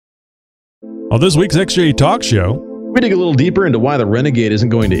On this week's XJ Talk Show, we dig a little deeper into why the Renegade isn't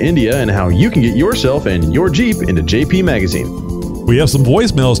going to India and how you can get yourself and your Jeep into JP Magazine. We have some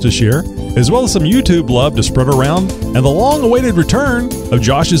voicemails to share, as well as some YouTube love to spread around, and the long-awaited return of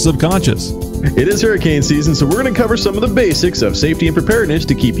Josh's Subconscious. It is hurricane season, so we're going to cover some of the basics of safety and preparedness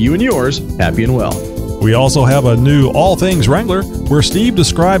to keep you and yours happy and well. We also have a new All Things Wrangler, where Steve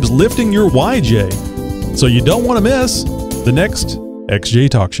describes lifting your YJ. So you don't want to miss the next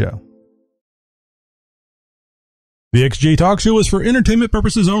XJ Talk Show. The XJ Talk Show is for entertainment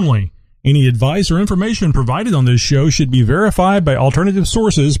purposes only. Any advice or information provided on this show should be verified by alternative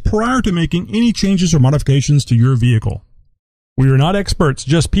sources prior to making any changes or modifications to your vehicle. We are not experts,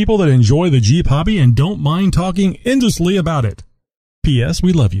 just people that enjoy the Jeep hobby and don't mind talking endlessly about it. P.S.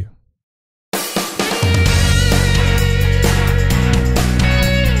 We love you.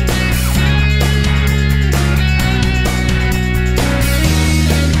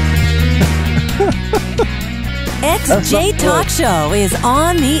 XJ Talk Show is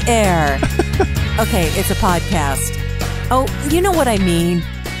on the air. Okay, it's a podcast. Oh, you know what I mean.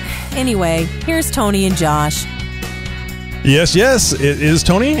 Anyway, here's Tony and Josh. Yes, it is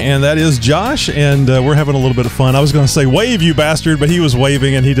Tony, and that is Josh, and we're having a little bit of fun. I was going to say, wave, you bastard, but he was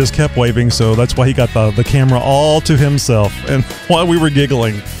waving, and he just kept waving, so that's why he got the camera all to himself, and while we were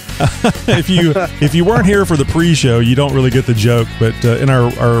giggling. If you weren't here for the pre-show, you don't really get the joke, but in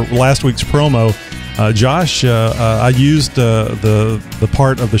our last week's promo, Josh, I used the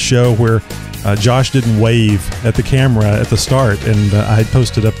part of the show where Josh didn't wave at the camera at the start, and I had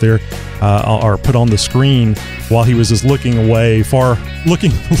posted up there or put on the screen while he was just looking away,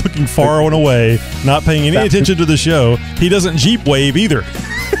 looking far and away, not paying any attention to the show. He doesn't Jeep wave either.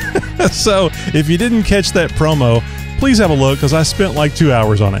 So if you didn't catch that promo, please have a look, because I spent like 2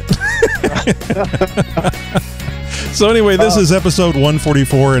 hours on it. So anyway, this is episode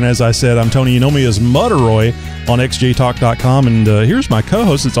 144, and as I said, I'm Tony. You know me as Mutteroy on xjtalk.com, and here's my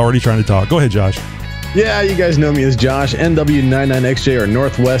co-host that's already trying to talk. Go ahead, Josh. Yeah, you guys know me as Josh, NW99XJ, or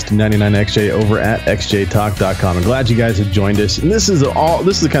Northwest 99XJ over at xjtalk.com. I'm glad you guys have joined us, and this is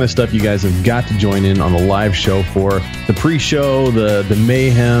the kind of stuff you guys have got to join in on the live show for. The pre-show, the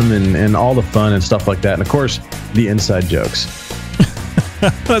mayhem, and all the fun and stuff like that, and of course, the inside jokes.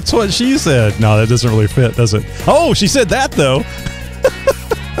 That's what she said. No, that doesn't really fit, does it? Oh, she said that, though.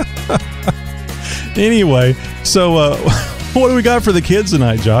 Anyway, so what do we got for the kids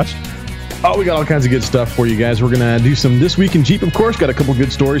tonight, Josh? Oh, we got all kinds of good stuff for you guys. We're going to do some This Week in Jeep, of course. Got a couple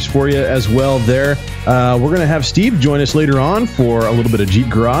good stories for you as well there. We're going to have Steve join us later on for a little bit of Jeep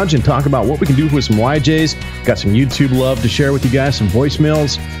Garage and talk about what we can do with some YJs. Got some YouTube love to share with you guys, some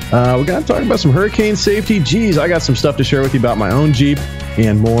voicemails. We're going to talk about some hurricane safety. Geez, I got some stuff to share with you about my own Jeep,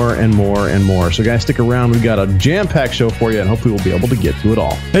 and more and more and more. So guys, stick around. We've got a jam-packed show for you, and hopefully we'll be able to get to it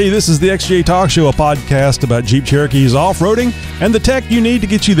all. Hey, this is the XJ Talk Show, a podcast about Jeep Cherokees off-roading and the tech you need to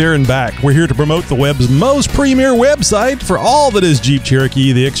get you there and back. We're here to promote the web's most premier website for all that is Jeep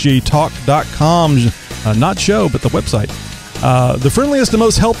Cherokee, the xjtalk.com, not show, but the website. The friendliest and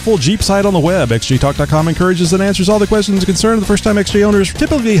most helpful Jeep site on the web. xjtalk.com encourages and answers all the questions and concerns the first-time XJ owners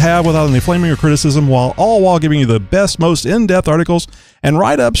typically have without any flaming or criticism, while giving you the best, most in-depth articles and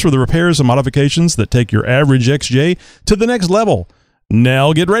write-ups for the repairs and modifications that take your average XJ to the next level.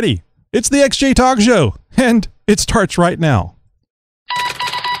 Now get ready. It's the XJ Talk Show, and it starts right now.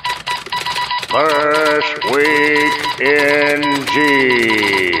 First Week in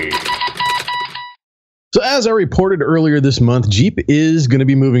Jeep. So as I reported earlier this month, Jeep is going to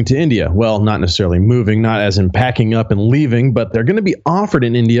be moving to India. Well, not necessarily moving, not as in packing up and leaving, but they're going to be offered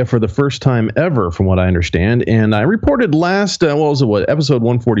in India for the first time ever, from what I understand. And I reported last, episode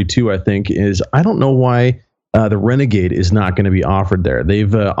 142, I think, is I don't know why the Renegade is not going to be offered there.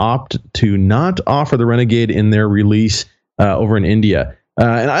 They've opted to not offer the Renegade in their release over in India.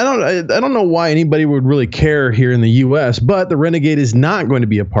 And I don't know why anybody would really care here in the U.S., but the Renegade is not going to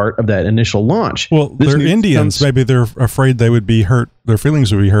be a part of that initial launch. Well, they're Indians. Maybe they're afraid they would be hurt. Their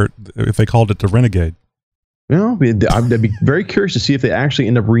feelings would be hurt if they called it the Renegade. Well, I'd be very curious to see if they actually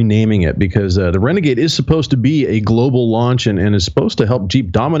end up renaming it, because the Renegade is supposed to be a global launch and is supposed to help Jeep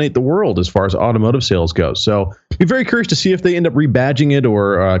dominate the world as far as automotive sales go. So be very curious to see if they end up rebadging it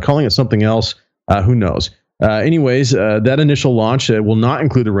or calling it something else. Who knows? Anyways, that initial launch will not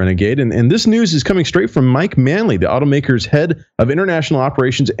include the Renegade. And this news is coming straight from Mike Manley, the automaker's head of international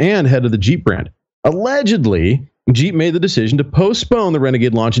operations and head of the Jeep brand. Allegedly, Jeep made the decision to postpone the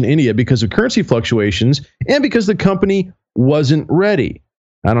Renegade launch in India because of currency fluctuations and because the company wasn't ready.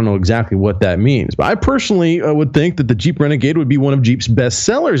 I don't know exactly what that means, but I personally would think that the Jeep Renegade would be one of Jeep's best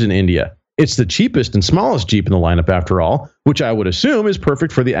sellers in India. It's the cheapest and smallest Jeep in the lineup, after all, which I would assume is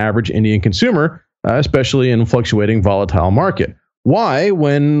perfect for the average Indian consumer, especially in a fluctuating volatile market. Why,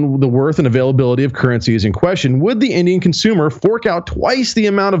 when the worth and availability of currency is in question, would the Indian consumer fork out twice the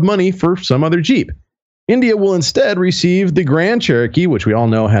amount of money for some other Jeep? India will instead receive the Grand Cherokee, which we all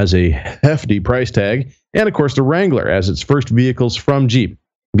know has a hefty price tag, and of course the Wrangler as its first vehicles from Jeep.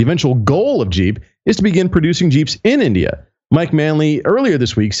 The eventual goal of Jeep is to begin producing Jeeps in India. Mike Manley earlier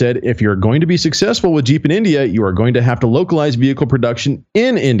this week said, if you're going to be successful with Jeep in India, you are going to have to localize vehicle production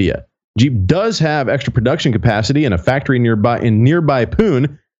in India. Jeep does have extra production capacity in a factory nearby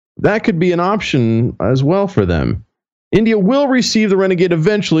Pune. That could be an option as well for them. India will receive the Renegade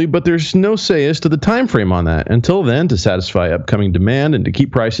eventually, but there's no say as to the time frame on that. Until then, to satisfy upcoming demand and to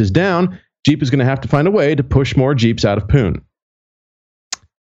keep prices down, Jeep is going to have to find a way to push more Jeeps out of Pune.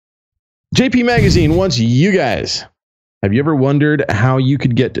 JP Magazine wants you guys. Have you ever wondered how you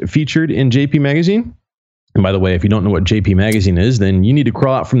could get featured in JP Magazine? And by the way, if you don't know what JP Magazine is, then you need to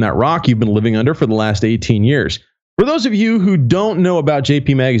crawl out from that rock you've been living under for the last 18 years. For those of you who don't know about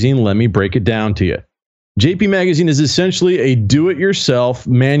JP Magazine, let me break it down to you. JP Magazine is essentially a do-it-yourself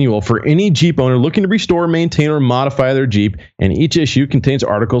manual for any Jeep owner looking to restore, maintain, or modify their Jeep, and each issue contains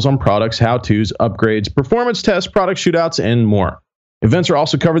articles on products, how-tos, upgrades, performance tests, product shootouts, and more. Events are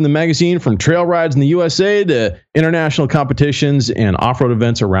also covered in the magazine, from trail rides in the USA to international competitions and off-road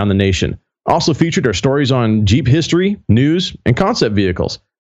events around the nation. Also featured are stories on Jeep history, news, and concept vehicles.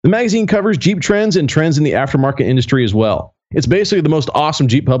 The magazine covers Jeep trends and trends in the aftermarket industry as well. It's basically the most awesome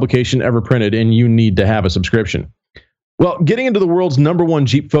Jeep publication ever printed, and you need to have a subscription. Well, getting into the world's #1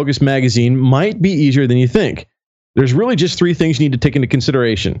 Jeep-focused magazine might be easier than you think. There's really just 3 things you need to take into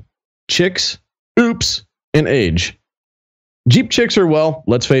consideration: chicks, oops, and age. Jeep chicks are, well,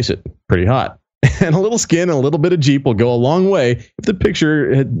 let's face it, pretty hot. And a little skin and a little bit of Jeep will go a long way if the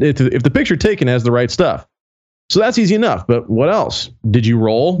picture taken has the right stuff. So that's easy enough, but what else? Did you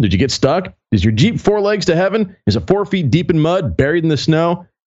roll? Did you get stuck? Is your Jeep 4 legs to heaven? Is it 4 feet deep in mud, buried in the snow?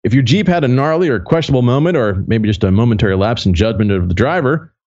 If your Jeep had a gnarly or questionable moment, or maybe just a momentary lapse in judgment of the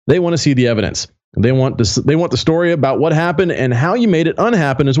driver, they want to see the evidence. They want the story about what happened and how you made it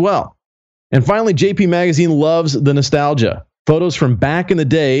unhappen as well. And finally, JP Magazine loves the nostalgia. Photos from back in the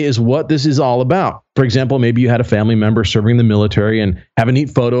day is what this is all about. For example, maybe you had a family member serving in the military and have a neat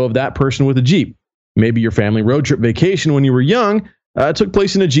photo of that person with a Jeep. Maybe your family road trip vacation when you were young took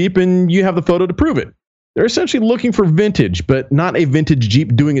place in a Jeep, and you have the photo to prove it. They're essentially looking for vintage, but not a vintage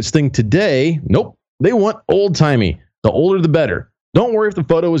Jeep doing its thing today. Nope. They want old-timey. The older, the better. Don't worry if the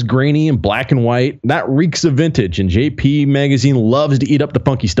photo is grainy and black and white. That reeks of vintage, and JP Magazine loves to eat up the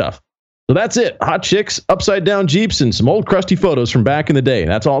funky stuff. So that's it. Hot chicks, upside-down Jeeps, and some old crusty photos from back in the day.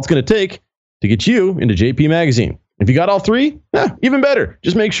 That's all it's going to take to get you into JP Magazine. If you got all 3, even better.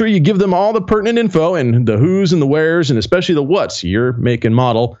 Just make sure you give them all the pertinent info and the who's and the where's, and especially the what's, your make and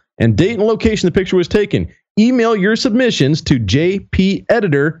model, and date and location the picture was taken. Email your submissions to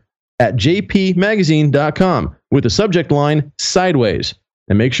jpeditor@jpmagazine.com with the subject line sideways.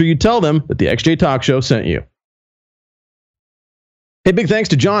 And make sure you tell them that the XJ Talk Show sent you. Hey, big thanks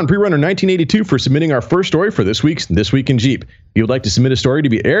to John, Pre-Runner 1982, for submitting our first story for this week's This Week in Jeep. If you would like to submit a story to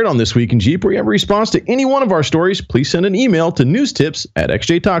be aired on This Week in Jeep, or you have a response to any one of our stories, please send an email to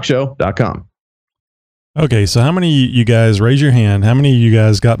newstips@xjtalkshow.com. Okay, so how many of you guys, raise your hand, how many of you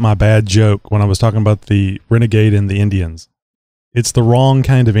guys got my bad joke when I was talking about the Renegade and the Indians? It's the wrong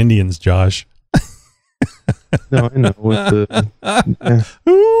kind of Indians, Josh. No, I know.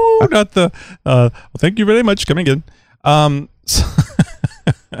 Ooh, not the... well, thank you very much. Coming in.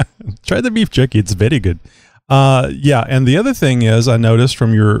 Try the beef jerky; it's very good. Yeah, and the other thing is, I noticed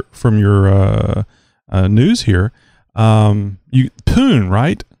from your news here, Pune,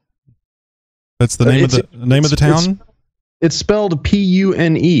 right? That's the name of the town. It's spelled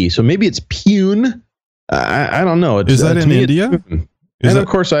Pune, so maybe it's Pune. I don't know. Is that in India? And of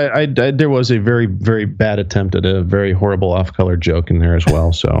course, there was a very, very bad attempt at a very horrible off-color joke in there as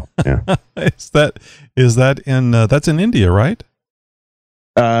well. So yeah, is that in that's in India, right?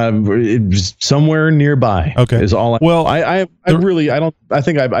 Somewhere nearby. Okay, is all. Well, I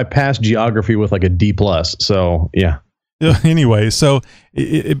think I passed geography with like a D+. So yeah. Anyway, so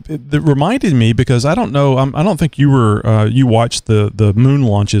it reminded me, because I don't know, I don't think you watched the moon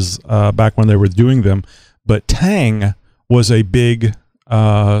launches back when they were doing them, but Tang was a big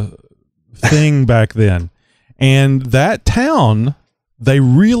thing back then, and that town, they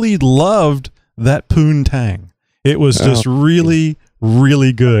really loved that poontang. It was just really,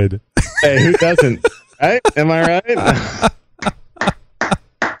 really good. Hey, who doesn't? Right? Am I right?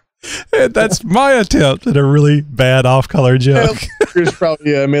 That's my attempt at a really bad off-color joke. Yours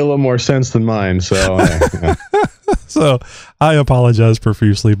probably made a little more sense than mine. So, yeah. So I apologize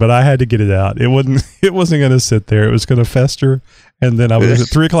profusely, but I had to get it out. It wasn't going to sit there. It was going to fester. And then I was at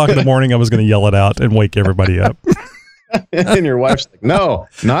 3:00 in the morning. I was going to yell it out and wake everybody up. And your wife's like, no,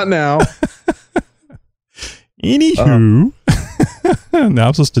 not now. Anywho, now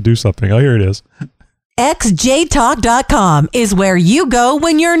I'm supposed to do something. Oh, here it is. XJTalk.com is where you go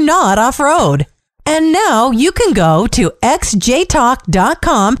when you're not off-road. And now you can go to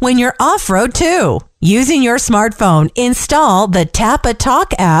XJTalk.com when you're off-road too. Using your smartphone, install the Tap a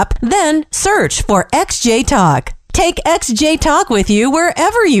Talk app, then search for XJ Talk. Take XJ Talk with you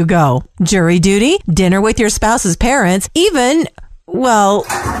wherever you go. Jury duty, dinner with your spouse's parents, even, well,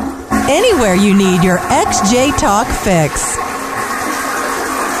 anywhere you need your XJ Talk fix.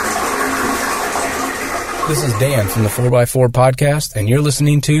 This is Dan from the 4x4 podcast, and you're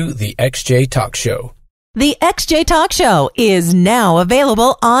listening to the XJ Talk Show. The XJ Talk Show is now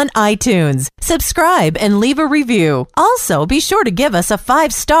available on iTunes. Subscribe and leave a review. Also, be sure to give us a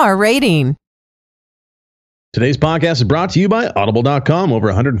 5-star rating. Today's podcast is brought to you by Audible.com. Over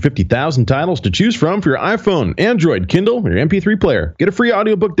 150,000 titles to choose from for your iPhone, Android, Kindle, or your MP3 player. Get a free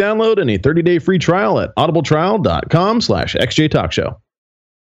audiobook download and a 30-day free trial at audibletrial.com/XJTalkShow.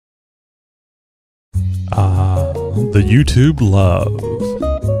 The YouTube love.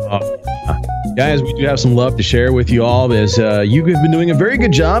 Guys, we do have some love to share with you all as you have been doing a very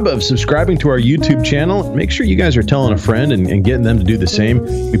good job of subscribing to our YouTube channel. Make sure you guys are telling a friend and getting them to do the same.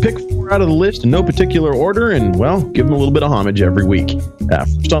 We pick 4 out of the list in no particular order and, well, give them a little bit of homage every week.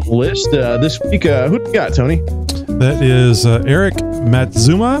 First on the list this week, who do you got, Tony? That is Eric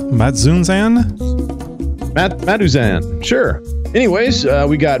Matzunzan. Matuzan, sure. Anyways,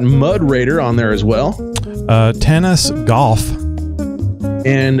 we got Mud Raider on there as well. Tennis Golf.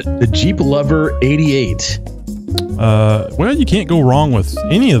 And the Jeep Lover 88. Well, you can't go wrong with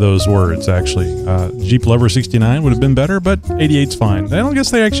any of those words, actually. Jeep Lover 69 would have been better, but 88's fine. I don't guess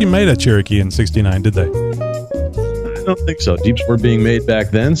they actually made a Cherokee in 69, did they? I don't think so. Jeeps were being made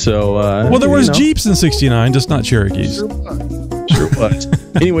back then, so... well, there was Jeeps in 69, just not Cherokees. Sure was.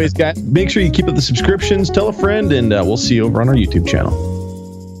 Anyways, guys, make sure you keep up the subscriptions, tell a friend, and we'll see you over on our YouTube channel.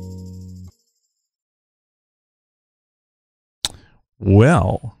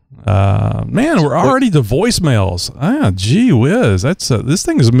 Well, man, we're already to voicemails. Gee whiz. That's this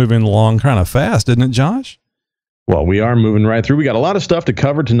thing is moving along kind of fast, isn't it, Josh? Well, we are moving right through. We got a lot of stuff to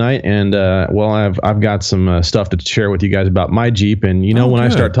cover tonight, and well, I've got some stuff to share with you guys about my Jeep. And you know, when I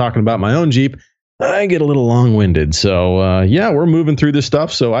start talking about my own Jeep, I get a little long-winded. So yeah, we're moving through this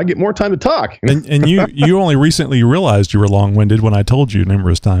stuff, so I get more time to talk. And you only recently realized you were long-winded when I told you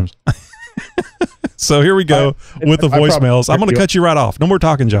numerous times. So here we go with the voicemails. I'm going to cut you right off. No more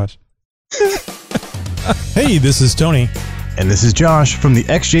talking, Josh. Hey, this is Tony. And this is Josh from the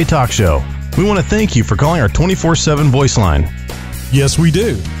XJ Talk Show. We want to thank you for calling our 24/7 voice line. Yes, we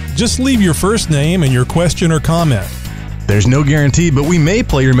do. Just leave your first name and your question or comment. There's no guarantee, but we may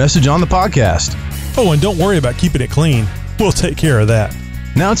play your message on the podcast. Oh, and don't worry about keeping it clean. We'll take care of that.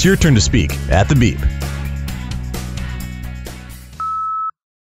 Now it's your turn to speak at the beep.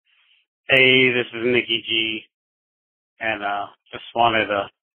 Hey, this is Nikki G, and just wanted to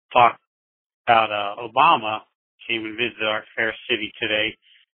talk about Obama came and visited our fair city today,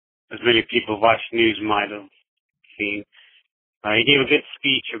 as many people who watched news might have seen. He gave a good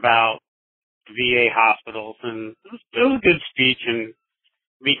speech about VA hospitals, and it was a good speech, and it'd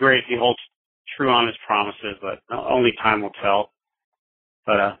be great if he holds true on his promises, but only time will tell.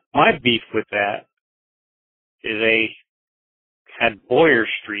 But my beef with that is they had Boyer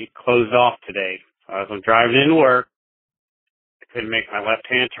Street closed off today. As I'm driving into work, I couldn't make my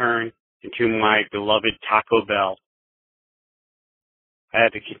left-hand turn into my beloved Taco Bell. I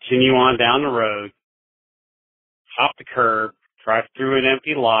had to continue on down the road, hop the curb, drive through an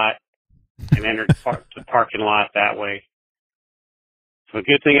empty lot, and enter the parking lot that way. So a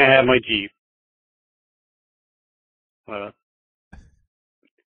good thing I have my Jeep.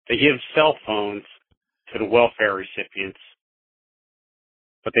 They give cell phones to the welfare recipients,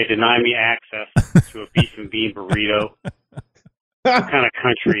 but they deny me access to a beef and bean burrito. What kind of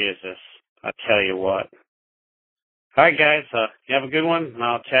country is this? I'll tell you what. All right, guys. You have a good one, and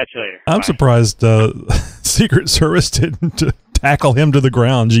I'll chat you later. I'm surprised Secret Service didn't tackle him to the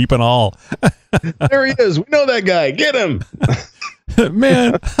ground, Jeep and all. There he is. We know that guy. Get him.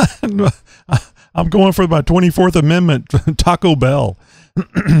 Man, I'm going for my 24th Amendment, Taco Bell.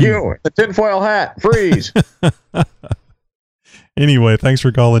 You, the tinfoil hat, freeze. Anyway, thanks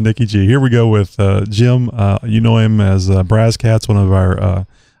for calling, Nikki G. Here we go with Jim. You know him as Brass Cats, one of our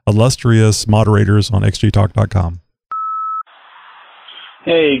illustrious moderators on xjtalk.com.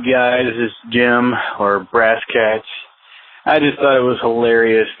 Hey guys, this is Jim or Brass Cats. I just thought it was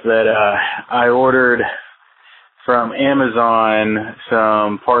hilarious that I ordered from Amazon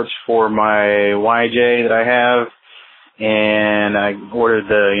some parts for my YJ that I have, and I ordered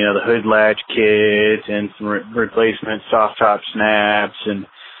the hood latch kit and some replacement soft top snaps and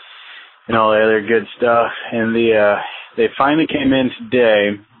all the other good stuff. And they finally came in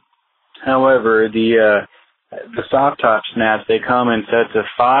today. However, the soft top snaps, they come in sets of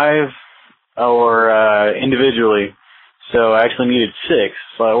 5 or individually. So I actually needed 6.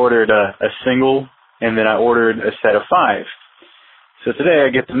 So I ordered a single, and then I ordered a set of 5. So today I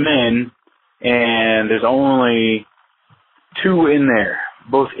get them in, and there's only 2 in there,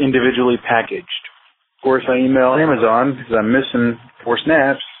 both individually packaged. Of course, I email Amazon because I'm missing 4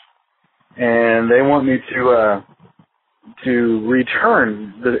 snaps, and they want me to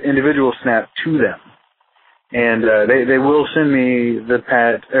return the individual snap to them. And they will send me the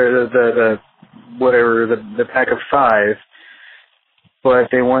pack of 5, but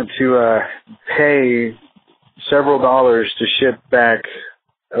they want to pay several dollars to ship back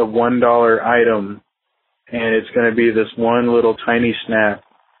a $1 item, and it's going to be this one little tiny snap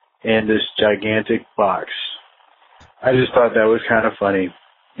in this gigantic box. I just thought that was kind of funny.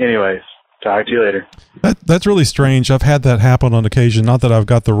 Anyways, talk to you later. That's really strange. I've had that happen on occasion. Not that I've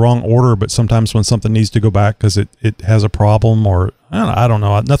got the wrong order, but sometimes when something needs to go back because it has a problem, or I don't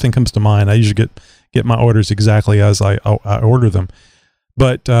know. Nothing comes to mind. I usually get my orders exactly as I order them.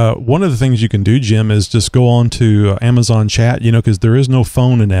 But one of the things you can do, Jim, is just go on to Amazon chat, because there is no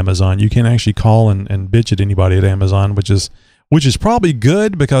phone in Amazon. You can actually call and bitch at anybody at Amazon, which is probably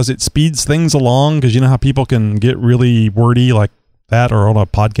good because it speeds things along, because you know how people can get really wordy like that or on a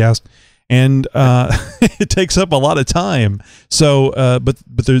podcast. And it takes up a lot of time. So, but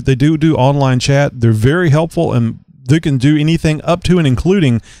they do online chat. They're very helpful, and they can do anything up to and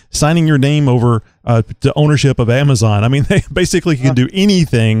including signing your name over to ownership of Amazon. I mean, they basically can do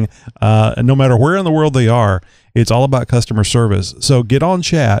anything, no matter where in the world they are. It's all about customer service. So get on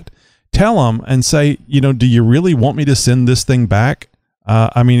chat, tell them, and say, do you really want me to send this thing back?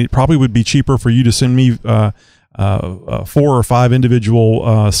 I mean, it probably would be cheaper for you to send me 4 or 5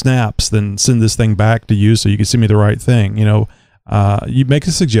 individual snaps than send this thing back to you so you can send me the right thing. You make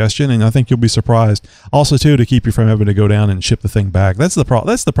a suggestion, and I think you'll be surprised. Also, too, to keep you from having to go down and ship the thing back. That's the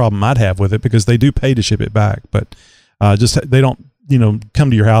problem I'd have with it, because they do pay to ship it back, but they don't come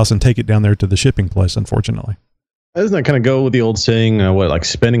to your house and take it down there to the shipping place, unfortunately. Doesn't that kind of go with the old saying, like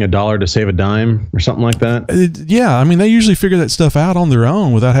spending $1 to save a dime or something like that? Yeah, I mean, they usually figure that stuff out on their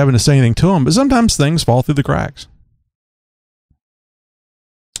own without having to say anything to them, but sometimes things fall through the cracks.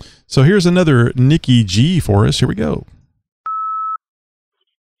 So here's another Nikki G for us. Here we go.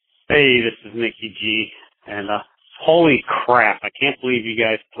 Hey, this is Nikki G, and holy crap, I can't believe you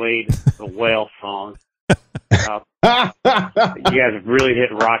guys played the Whale song. You guys have really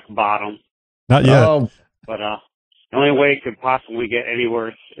hit rock bottom. Not yet. But the only way it could possibly get any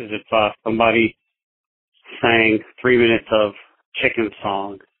worse is if somebody sang 3 minutes of Chicken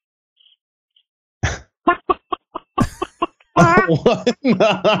Song.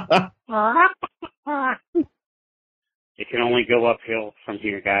 It can only go uphill from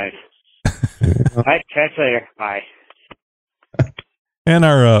here, guys. All right, catch you later. Bye. And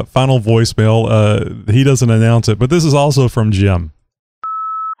our final voicemail, he doesn't announce it, but this is also from Jim.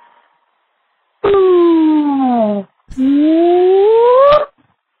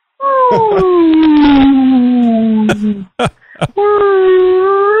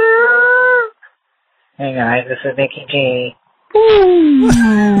 Hey guys, this is Nikki G.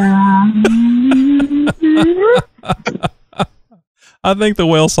 I think the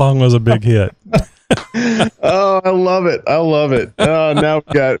Whale song was a big hit. Oh, I love it. Oh, now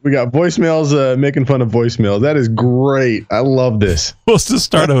we got voicemails making fun of voicemails. That is great. I love this. We'll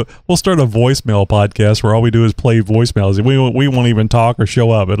start a voicemail podcast where all we do is play voicemails. We won't even talk or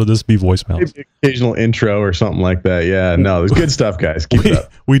show up. It'll just be voicemails. Maybe occasional intro or something like that. Yeah, no, it's good stuff, guys. Keep it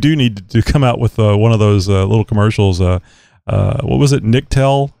up. We do need to come out with one of those little commercials. What was it?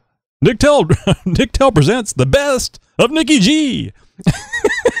 Nicktel presents the best of Nikki G.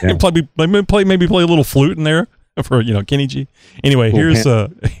 Yeah. maybe play a little flute in there for Kenny G. Anyway,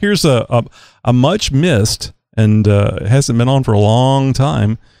 here's a much missed and hasn't been on for a long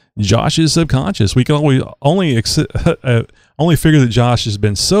time. Josh's Subconscious. We can only figure that Josh has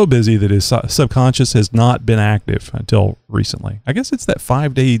been so busy that his subconscious has not been active until recently. I guess it's that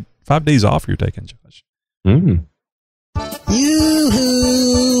 5 days off you're taking, Josh.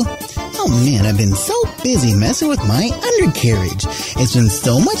 Yoo-hoo! Oh man, man, I've been so busy messing with my undercarriage. It's been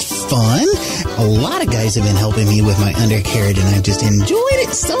so much fun. A lot of guys have been helping me with my undercarriage, and I've just enjoyed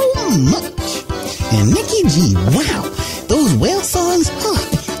it so much. And Nikki G, wow, those whale songs,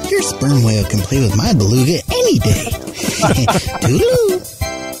 huh? Your sperm whale can play with my beluga any day. Toodaloo.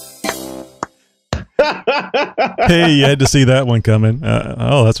 Hey, you had to see that one coming.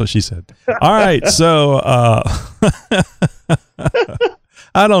 Oh, that's what she said. All right, so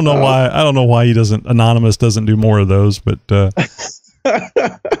I don't know why Anonymous doesn't do more of those, but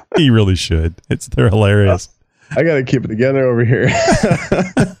he really should. They're hilarious. I got to keep it together over here.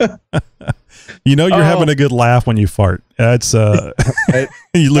 You know you're having a good laugh when you fart. That's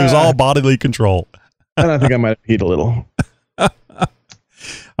you lose all bodily control. And I think I might have peed a little.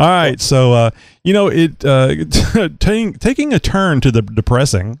 All right, so taking a turn to the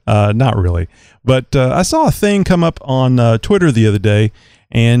depressing, not really, but I saw a thing come up on Twitter the other day,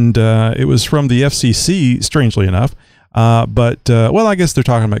 and it was from the FCC, strangely enough. Well, I guess they're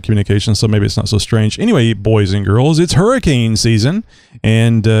talking about communication, so maybe it's not so strange. Anyway, boys and girls, it's hurricane season,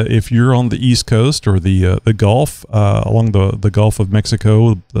 and if you're on the East Coast or the Gulf, along the Gulf of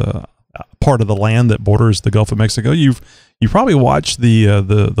Mexico, the part of the land that borders the Gulf of Mexico, you probably watched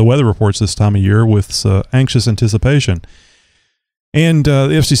the weather reports this time of year with anxious anticipation. And the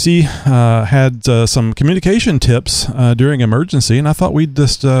FCC had some communication tips during emergency, and I thought we'd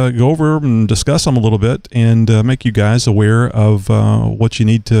just go over and discuss them a little bit and make you guys aware of what you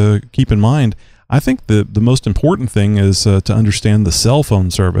need to keep in mind. I think the most important thing is to understand the cell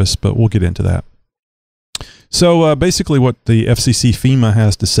phone service, but we'll get into that. So basically what the FCC FEMA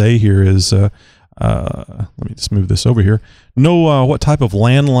has to say here is, let me just move this over here. Know what type of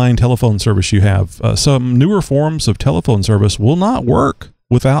landline telephone service you have. Some newer forms of telephone service will not work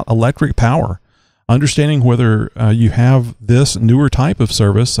without electric power. Understanding whether you have this newer type of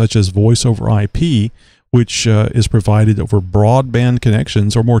service, such as voice over IP, which is provided over broadband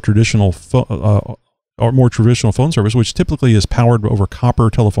connections, or more traditional phone service, which typically is powered over copper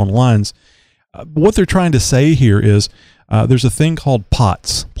telephone lines. What they're trying to say here is there's a thing called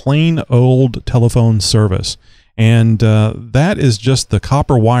POTS, plain old telephone service. And that is just the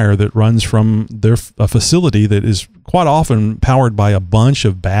copper wire that runs from their facility that is quite often powered by a bunch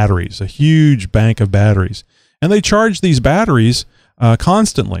of batteries, a huge bank of batteries. And they charge these batteries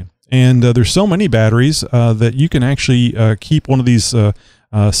constantly. And there's so many batteries that you can actually keep one of these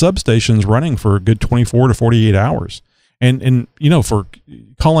substations running for a good 24 to 48 hours. And for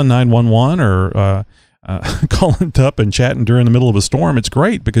calling 911 or calling up and chatting during the middle of a storm, it's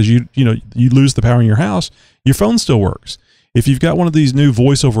great because you lose the power in your house, your phone still works. If you've got one of these new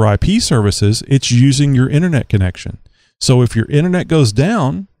voice over IP services, it's using your internet connection. So if your internet goes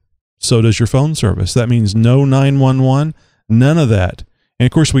down, so does your phone service. That means no 911, none of that. And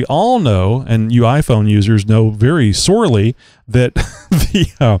of course, we all know, and you iPhone users know very sorely, that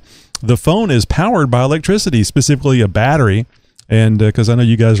the phone is powered by electricity, specifically a battery. And because I know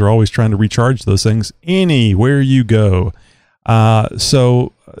you guys are always trying to recharge those things anywhere you go.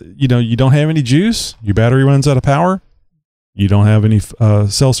 So you don't have any juice, your battery runs out of power, you don't have any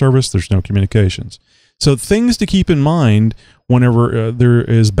cell service, there's no communications. So things to keep in mind whenever there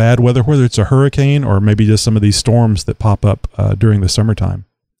is bad weather, whether it's a hurricane or maybe just some of these storms that pop up during the summertime.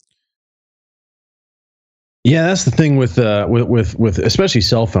 Yeah, that's the thing with especially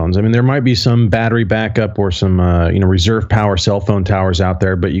cell phones. I mean, there might be some battery backup or some reserve power cell phone towers out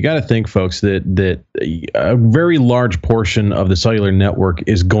there, but you got to think, folks, that a very large portion of the cellular network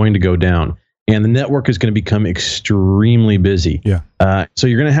is going to go down, and the network is going to become extremely busy. Yeah. So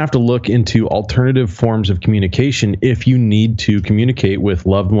you're going to have to look into alternative forms of communication if you need to communicate with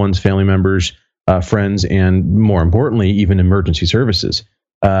loved ones, family members, friends, and more importantly, even emergency services.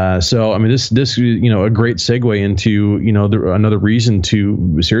 So I mean, this a great segue into another reason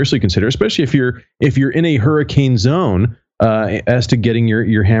to seriously consider, especially if you're in a hurricane zone, as to getting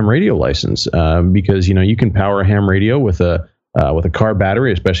your ham radio license, because you can power a ham radio with a car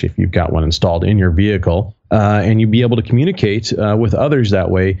battery, especially if you've got one installed in your vehicle, and you'd be able to communicate with others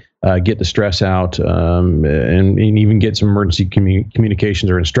that way, get the stress out, and even get some emergency communications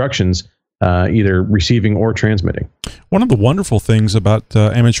or instructions. Either receiving or transmitting. One of the wonderful things about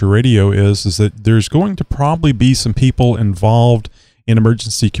amateur radio is that there's going to probably be some people involved in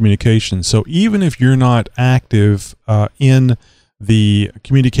emergency communication. So even if you're not active in the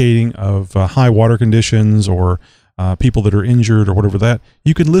communicating of high water conditions or people that are injured or whatever that,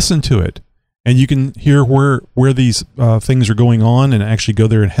 you can listen to it and you can hear where these things are going on and actually go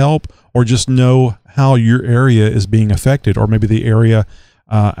there and help, or just know how your area is being affected, or maybe the area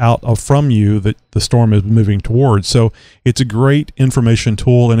from you that the storm is moving towards. So it's a great information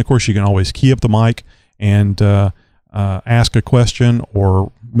tool. And of course, you can always key up the mic and ask a question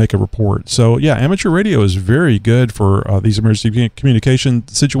or make a report. So yeah, amateur radio is very good for these emergency communication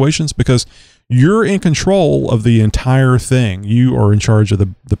situations because you're in control of the entire thing. You are in charge of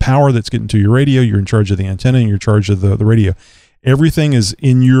the power that's getting to your radio. You're in charge of the antenna, and you're in charge of the radio. Everything is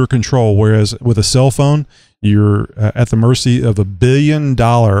in your control. Whereas with a cell phone, you're at the mercy of $1 billion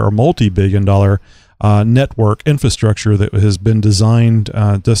or multi-billion-dollar network infrastructure that has been designed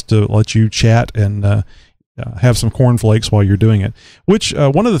just to let you chat and have some cornflakes while you're doing it. Which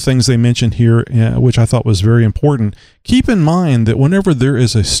one of the things they mentioned here, which I thought was very important, keep in mind that whenever there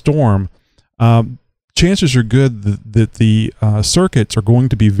is a storm, chances are good that the circuits are going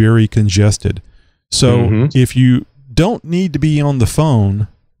to be very congested. So if you don't need to be on the phone,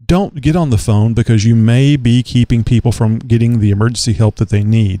 don't get on the phone because you may be keeping people from getting the emergency help that they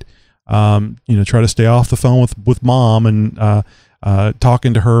need. Try to stay off the phone with mom and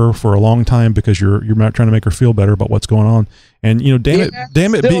talking to her for a long time because you're trying to make her feel better about what's going on. And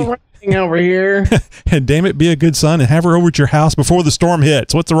damn it, be over here. And damn it, be a good son and have her over at your house before the storm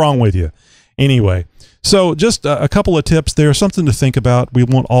hits. What's wrong with you? Anyway, so just a couple of tips there, something to think about. We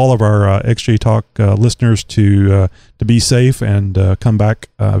want all of our XJ Talk listeners to be safe and come back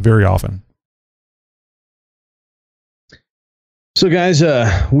very often. So guys,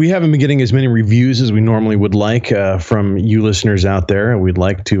 we haven't been getting as many reviews as we normally would like from you listeners out there. We'd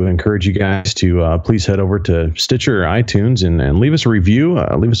like to encourage you guys to please head over to Stitcher or iTunes and leave us a review,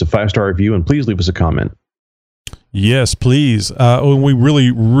 leave us a 5-star review, and please leave us a comment. Yes, please. We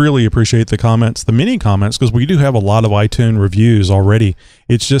really, really appreciate the comments, the many comments, because we do have a lot of iTunes reviews already.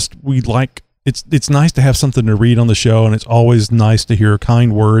 It's just it's nice to have something to read on the show, and it's always nice to hear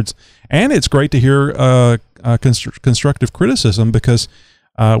kind words, and it's great to hear constructive criticism because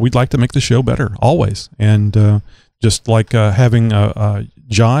we'd like to make the show better always. And just like having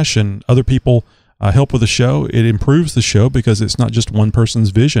Josh and other people help with the show, it improves the show because it's not just one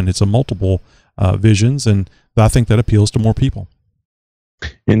person's vision; it's a multiple visions, and I think that appeals to more people.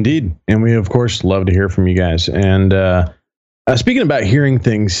 Indeed. And we, of course, love to hear from you guys. And speaking about hearing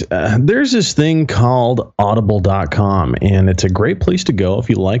things, there's this thing called audible.com, and it's a great place to go if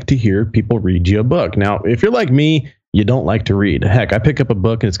you like to hear people read you a book. Now, if you're like me, you don't like to read. Heck, I pick up a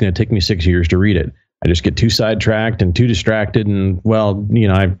book and it's going to take me 6 years to read it. I just get too sidetracked and too distracted, and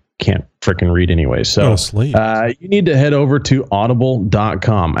I can't freaking read anyway. So you need to head over to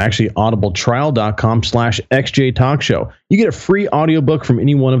audible.com, actually audibletrial.com/XJ Talk Show. You get a free audiobook from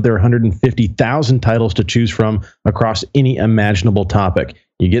any one of their 150,000 titles to choose from across any imaginable topic.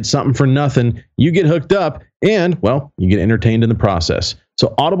 You get something for nothing, you get hooked up, and, well, you get entertained in the process.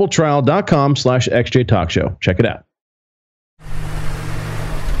 So audibletrial.com/XJ Talk Show. Check it out.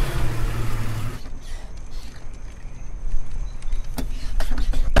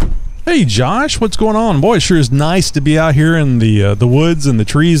 Hey Josh, what's going on? Boy, it sure is nice to be out here in the woods and the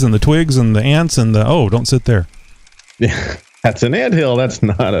trees and the twigs and the ants and don't sit there. Yeah, that's an anthill. That's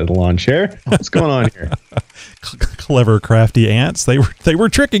not a lawn chair. What's going on here? Clever, crafty ants. They were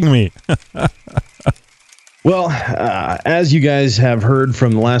tricking me. Well, as you guys have heard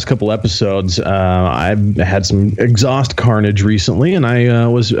from the last couple episodes, I've had some exhaust carnage recently, and I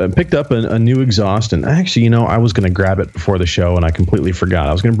was picked up a new exhaust. And actually, I was going to grab it before the show, and I completely forgot.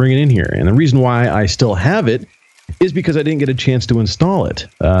 I was going to bring it in here. And the reason why I still have it is because I didn't get a chance to install it.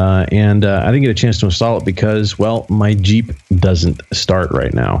 And I didn't get a chance to install it because, well, my Jeep doesn't start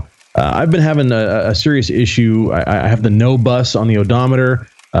right now. I've been having a serious issue. I have the no bus on the odometer.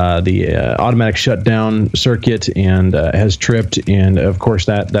 The automatic shutdown circuit and has tripped, and of course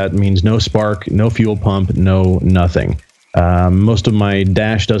that means no spark, no fuel pump, no nothing. Most of my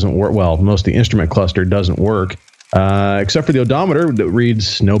dash doesn't work. Well, most of the instrument cluster doesn't work, except for the odometer that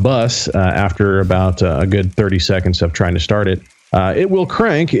reads no bus after about a good 30 seconds of trying to start it. It will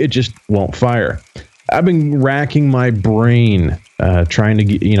crank, it just won't fire. I've been racking my brain trying to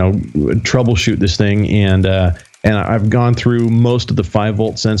troubleshoot this thing, and I've gone through most of the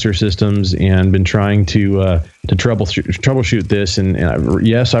 5-volt sensor systems and been trying to troubleshoot this. And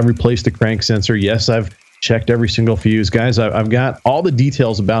yes, I've replaced the crank sensor. Yes, I've checked every single fuse. Guys, I've got all the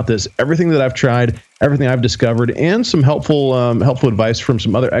details about this, everything that I've tried, everything I've discovered, and some helpful advice from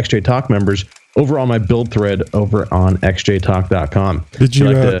some other XJ Talk members over on my build thread over on xjtalk.com.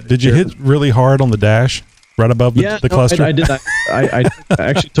 Did you hit really hard on the dash? Right above the cluster? I did. I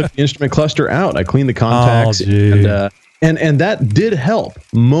actually took the instrument cluster out. I cleaned the contacts, and that did help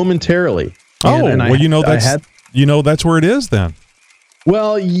momentarily. That's where it is then.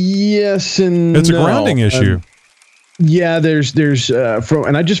 Well, yes and it's a grounding issue. Yeah, there's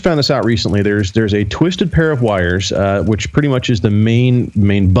and I just found this out recently. There's a twisted pair of wires, which pretty much is the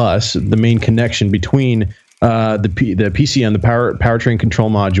main bus, the main connection between the PCM, the powertrain control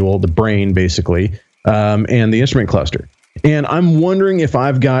module, the brain basically, and the instrument cluster. And I'm wondering if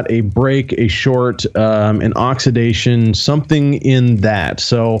I've got a break, a short, an oxidation, something in that.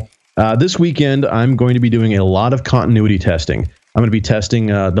 So this weekend, I'm going to be doing a lot of continuity testing. I'm going to be testing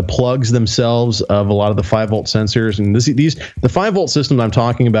the plugs themselves of a lot of the 5-volt sensors. And the 5-volt systems I'm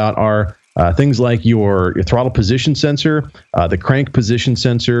talking about are things like your throttle position sensor, the crank position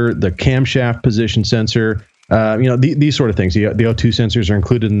sensor, the camshaft position sensor. These sort of things. The O2 sensors are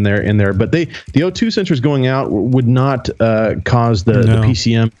included in there, but the O2 sensors going out would not cause the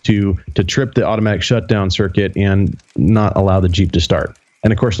PCM to trip the automatic shutdown circuit and not allow the Jeep to start.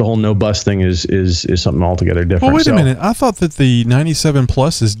 And of course, the whole no bus thing is something altogether different. Well, wait a minute. I thought that the 97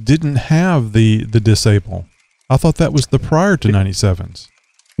 Pluses didn't have the disable. I thought that was the prior to 97s.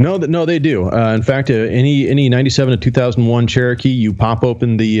 No, they do. In fact, any 97 to 2001 Cherokee, you pop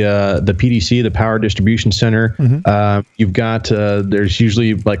open the PDC, the Power Distribution Center. Mm-hmm. You've got there's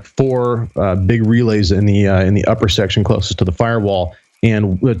usually like 4 big relays in the upper section closest to the firewall,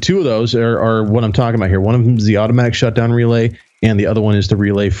 and 2 of those are what I'm talking about here. One of them is the automatic shutdown relay, and the other one is the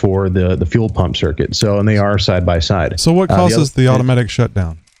relay for the fuel pump circuit. So, and they are side by side. So, what causes the automatic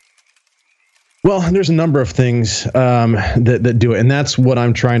shutdown? Well, there's a number of things that do it, and that's what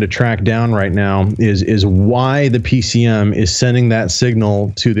I'm trying to track down right now is why the PCM is sending that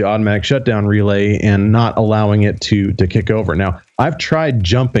signal to the automatic shutdown relay and not allowing it to kick over. Now, I've tried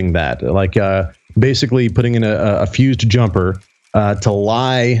jumping that, like basically putting in a fused jumper to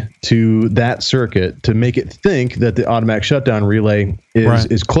lie to that circuit to make it think that the automatic shutdown relay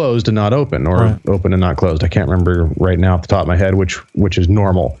is closed and not open, or open and not closed. I can't remember right now off the top of my head which is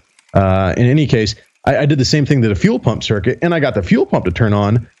normal. In any case, I did the same thing to the fuel pump circuit, and I got the fuel pump to turn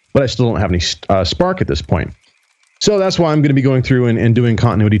on, but I still don't have any spark at this point. So that's why I'm going to be going through and doing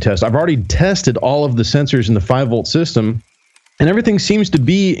continuity tests. I've already tested all of the sensors in the 5-volt system, and everything seems to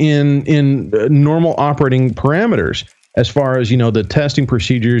be in normal operating parameters as far as, the testing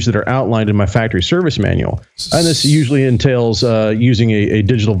procedures that are outlined in my factory service manual. And this usually entails using a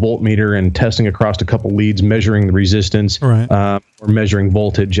digital voltmeter and testing across a couple leads, measuring the resistance, or measuring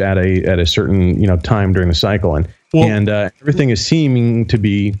voltage at a certain time during the cycle, and everything is seeming to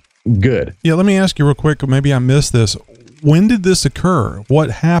be good. Yeah, let me ask you real quick. Maybe I missed this. When did this occur?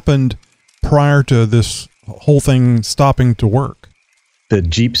 What happened prior to this whole thing stopping to work? The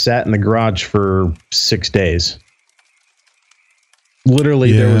Jeep sat in the garage for 6 days.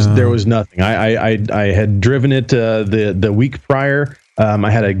 Literally, there was nothing. I had driven it the week prior.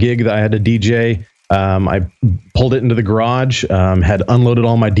 I had a gig that I had to DJ. I pulled it into the garage, had unloaded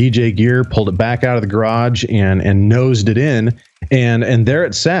all my DJ gear, pulled it back out of the garage, and nosed it in, and there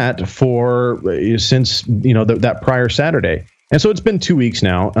it sat since that prior Saturday. And so it's been 2 weeks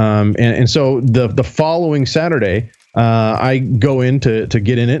now. And so the following Saturday, I go in to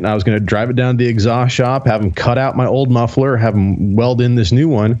get in it, and I was going to drive it down to the exhaust shop, have them cut out my old muffler, have them weld in this new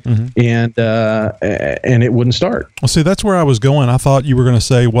one, and it wouldn't start. Well, see, that's where I was going. I thought you were going to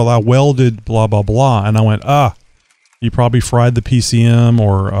say, well, I welded blah, blah, blah. And I went, you probably fried the PCM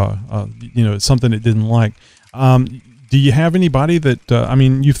or, something it didn't like. Do you have anybody that,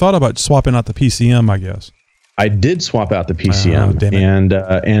 you've thought about swapping out the PCM, I guess. I did swap out the PCM,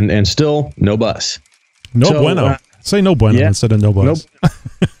 and still no bus. No bueno. Say no bueno instead of no bus. Nope.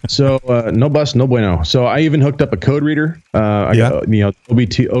 So no bus, no bueno. So I even hooked up a code reader. I got,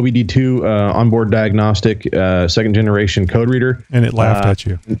 OBD2 onboard diagnostic 2nd generation code reader, and it laughed at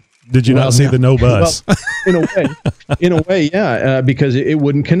you. Did you not see the no bus? Well, in a way, yeah, because it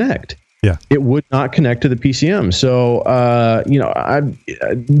wouldn't connect. Yeah, it would not connect to the PCM. So I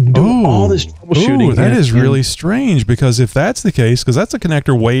do all this troubleshooting. That is really strange, because if that's the case, because that's a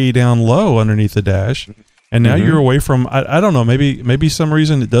connector way down low underneath the dash. And now you're away from, I don't know, maybe some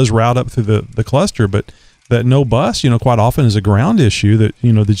reason it does route up through the cluster, but that no bus, quite often is a ground issue that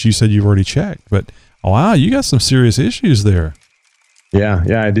you said you've already checked. But wow, you got some serious issues there. Yeah,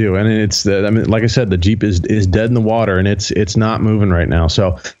 I do. And it's like I said, the Jeep is dead in the water, and it's not moving right now.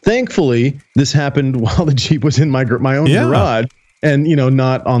 So thankfully, this happened while the Jeep was in my own garage, and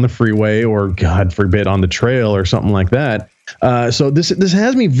not on the freeway, or God forbid on the trail or something like that. So this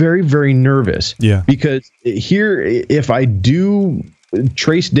has me very, very nervous. Yeah. Because here, if I do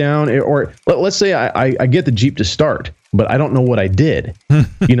trace down, or let's say I get the Jeep to start, but I don't know what I did.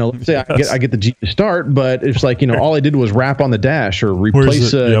 Let's say I get the Jeep to start, but it's like, all I did was wrap on the dash or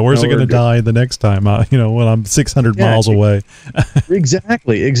replace. Where's it going to die the next time? When I'm 600 miles away.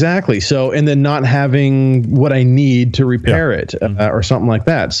 Exactly. So, and then not having what I need to repair it or something like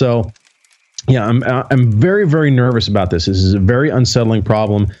that. So, yeah, I'm very, very nervous about this. This is a very unsettling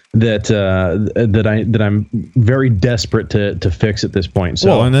problem that I'm very desperate to fix at this point.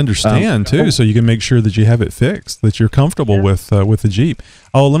 So, and understand too, so you can make sure that you have it fixed, that you're comfortable with the Jeep.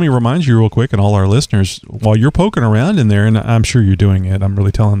 Oh, let me remind you real quick, and all our listeners, while you're poking around in there, and I'm sure you're doing it, I'm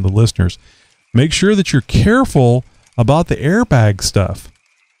really telling the listeners, make sure that you're careful about the airbag stuff,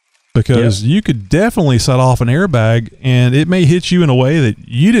 because you could definitely set off an airbag, and it may hit you in a way that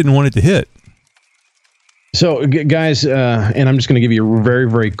you didn't want it to hit. So, guys, and I'm just going to give you a very,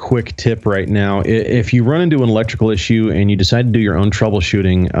 very quick tip right now. If you run into an electrical issue and you decide to do your own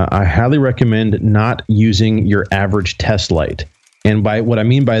troubleshooting, I highly recommend not using your average test light. And by what I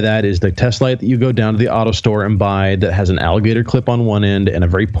mean by that is the test light that you go down to the auto store and buy that has an alligator clip on one end and a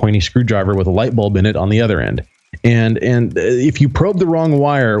very pointy screwdriver with a light bulb in it on the other end. And if you probe the wrong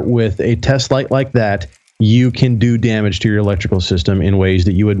wire with a test light like that, you can do damage to your electrical system in ways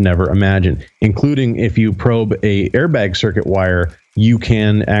that you would never imagine, including if you probe a airbag circuit wire, you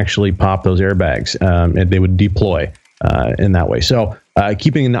can actually pop those airbags and they would deploy in that way. So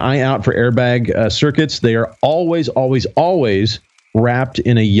keeping an eye out for airbag circuits, they are always, always, always wrapped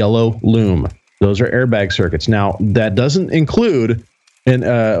in a yellow loom. Those are airbag circuits. Now, that doesn't include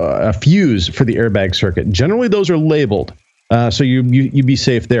a fuse for the airbag circuit. Generally, those are labeled, so you be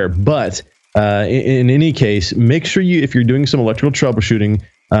safe there. But in any case, make sure if you're doing some electrical troubleshooting,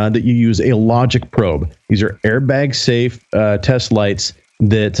 that you use a logic probe. These are airbag safe test lights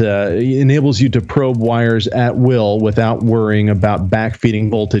that enables you to probe wires at will without worrying about backfeeding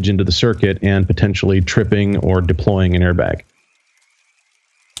voltage into the circuit and potentially tripping or deploying an airbag.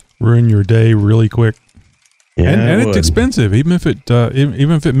 Ruin your day really quick. Yeah, and it's expensive. Even if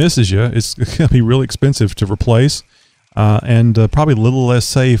it misses you, it's going to be really expensive to replace. And probably a little less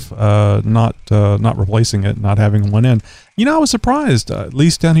safe not replacing it, not having one in. I was surprised, at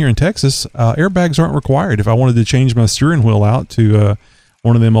least down here in Texas, airbags aren't required. If I wanted to change my steering wheel out to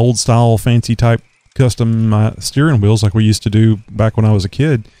one of them old style fancy type custom steering wheels like we used to do back when I was a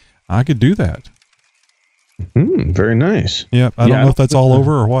kid, I could do that. Very nice. Yeah, I don't know if that's all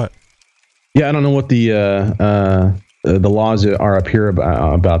over or what. Yeah, I don't know what the laws are up here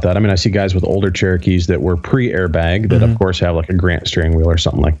about that. I mean, I see guys with older Cherokees that were pre-airbag that, of course, have like a Grant steering wheel or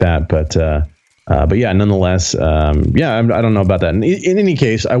something like that. But yeah, nonetheless, I don't know about that. In any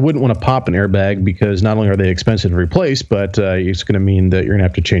case, I wouldn't want to pop an airbag because not only are they expensive to replace, but it's going to mean that you're going to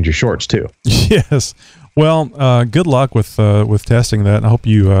have to change your shorts too. Yes. Well, good luck with testing that. I hope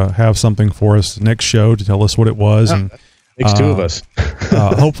you have something for us next show to tell us what it was. And makes two of us.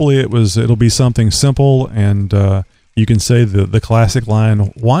 Hopefully, it'll be something simple and. You can say the classic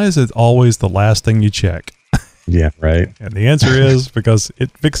line, why is it always the last thing you check? Yeah, right. And the answer is because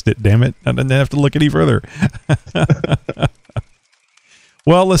it fixed it, damn it. I didn't have to look any further.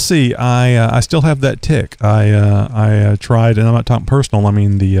 Well, let's see. I still have that tick. I tried, and I'm not talking personal, I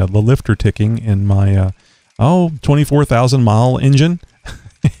mean the lifter ticking in my 24,000 mile engine.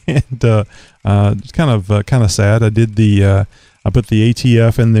 And it's kind of sad. I did I put the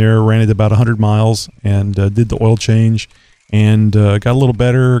ATF in there, ran it about 100 miles, and did the oil change, and got a little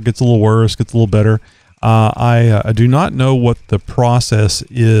better, gets a little worse, gets a little better. I do not know what the process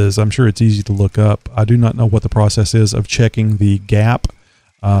is. I'm sure it's easy to look up. I do not know what the process is of checking the gap.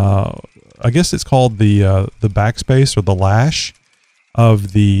 I guess it's called the backspace or the lash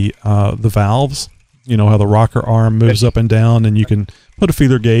of the valves. You know how the rocker arm moves up and down, and you can put a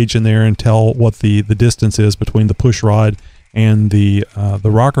feeler gauge in there and tell what the distance is between the push rod and the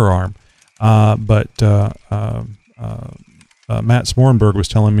rocker arm. But Matt Smorenberg was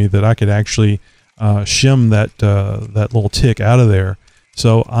telling me that I could actually shim that little tick out of there.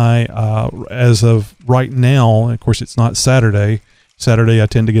 So I, as of right now, of course it's not Saturday. Saturday I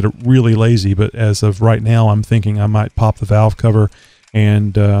tend to get really lazy, but as of right now, I'm thinking I might pop the valve cover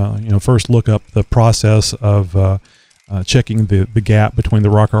and first look up the process of checking the gap between the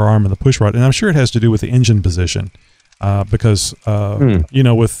rocker arm and the push rod. And I'm sure it has to do with the engine position. Because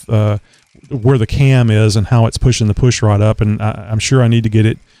with where the cam is and how it's pushing the push rod up, and I'm sure I need to get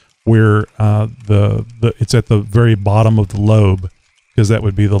it where it's at the very bottom of the lobe, because that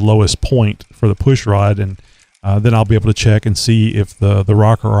would be the lowest point for the push rod, and then I'll be able to check and see if the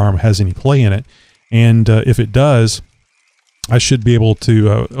rocker arm has any play in it, and if it does, I should be able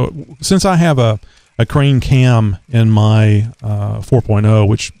to. Since I have a a crane cam in my 4.0,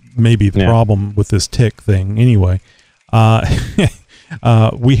 which may be the problem with this tick thing anyway. We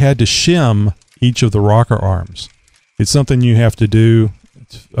had to shim each of the rocker arms. It's something you have to do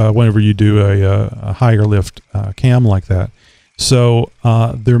whenever you do a higher lift cam like that. So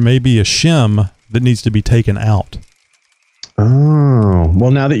there may be a shim that needs to be taken out. Oh,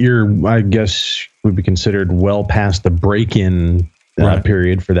 well, now that you're, I guess, would be considered well past the break-in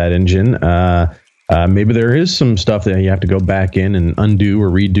period for that engine, maybe there is some stuff that you have to go back in and undo or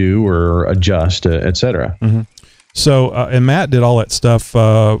redo or adjust, et cetera. Mm-hmm. So, and Matt did all that stuff,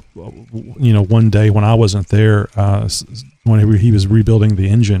 one day when I wasn't there, whenever he was rebuilding the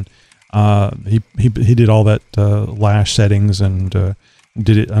engine. He did all that lash settings and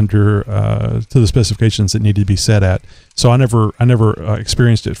did it under to the specifications that needed to be set at. So I never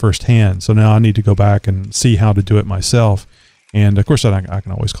experienced it firsthand. So now I need to go back and see how to do it myself. And of course, I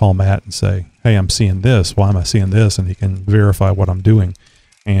can always call Matt and say, "Hey, I'm seeing this. Why am I seeing this?" And he can verify what I'm doing,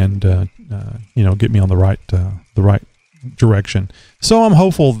 and get me on the right direction. So I'm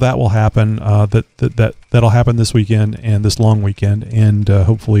hopeful that will happen. That'll happen this weekend and this long weekend, and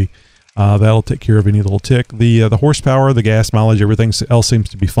hopefully that'll take care of any little tick. The horsepower, the gas mileage, everything else seems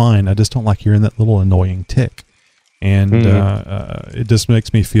to be fine. I just don't like hearing that little annoying tick, and it just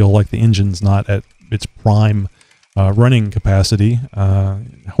makes me feel like the engine's not at its prime running capacity.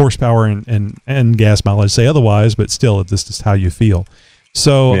 Horsepower and gas mileage say otherwise, but still, this is how you feel.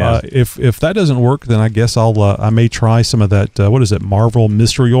 So if that doesn't work, then I guess I may try some of that. What is it? Marvel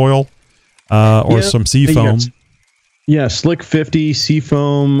Mystery Oil or some Seafoam. Yeah, Slick 50,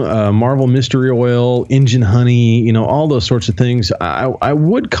 Seafoam, Marvel Mystery Oil, Engine Honey, all those sorts of things. I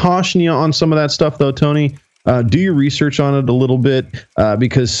would caution you on some of that stuff, though, Tony. Do your research on it a little bit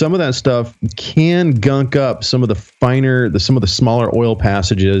because some of that stuff can gunk up some of the finer, some of the smaller oil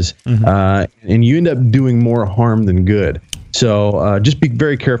passages, and you end up doing more harm than good. So just be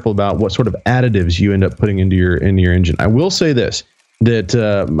very careful about what sort of additives you end up putting into your engine. I will say this, that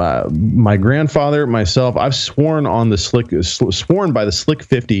my grandfather, myself, I've sworn by the Slick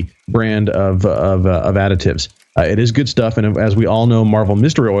 50 brand of additives. It is good stuff, and as we all know, Marvel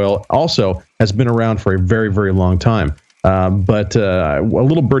Mystery Oil also has been around for a very, very long time. But a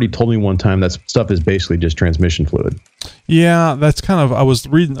little birdie told me one time that stuff is basically just transmission fluid. Yeah, that's kind of, I was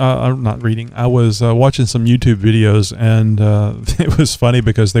reading, not reading, I was watching some YouTube videos, and it was funny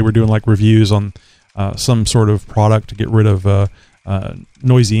because they were doing like reviews on some sort of product to get rid of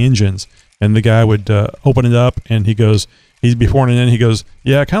noisy engines. And the guy would open it up, and he goes, he'd be pouring it in, he goes,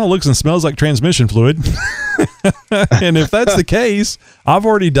 "Yeah, it kind of looks and smells like transmission fluid." And if that's the case, I've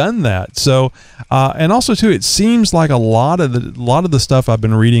already done that. So, and also too, it seems like a lot of the stuff I've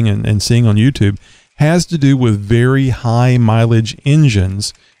been reading and seeing on YouTube has to do with very high mileage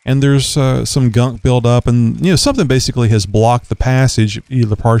engines, and there's some gunk buildup, and something basically has blocked the passage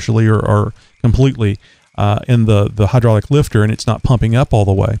either partially or completely in the hydraulic lifter, and it's not pumping up all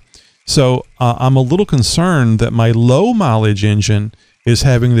the way. So I'm a little concerned that my low mileage engine is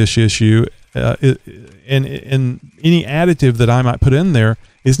having this issue, and any additive that I might put in there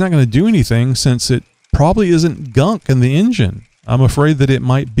is not going to do anything since it probably isn't gunk in the engine. I'm afraid that it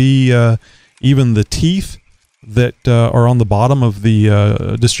might be even the teeth that are on the bottom of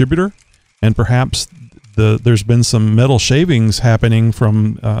the distributor, and perhaps there's been some metal shavings happening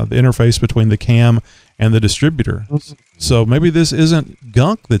from the interface between the cam and the distributor. So maybe this isn't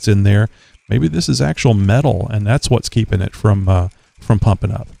gunk that's in there. Maybe this is actual metal, and that's what's keeping it from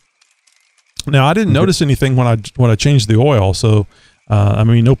pumping up. Now, I didn't notice anything when I changed the oil. So,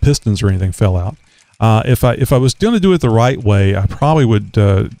 no pistons or anything fell out. If I was going to do it the right way, I probably would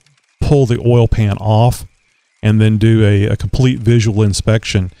pull the oil pan off and then do a complete visual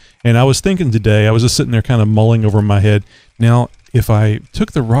inspection. And I was thinking today, I was just sitting there kind of mulling over in my head. Now, if I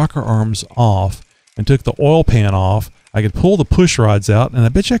took the rocker arms off and took the oil pan off, I could pull the push rods out, and I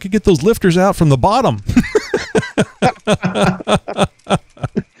bet you I could get those lifters out from the bottom.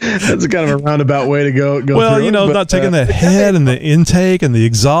 That's kind of a roundabout way to go well, through not taking the head and the intake and the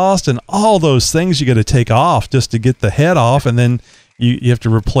exhaust and all those things you got to take off just to get the head off, and then you have to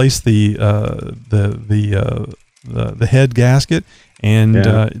replace the head gasket, and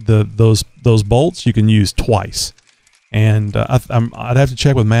those bolts you can use twice. And I'd have to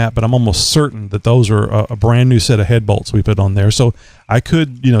check with Matt, but I'm almost certain that those are a brand new set of head bolts we put on there. So I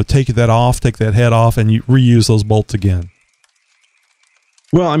could, take that head off, and reuse those bolts again.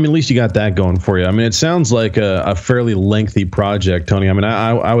 Well, at least you got that going for you. It sounds like a fairly lengthy project, Tony.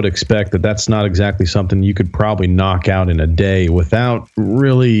 I would expect that that's not exactly something you could probably knock out in a day without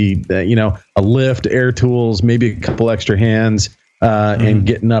really, a lift, air tools, maybe a couple extra hands. and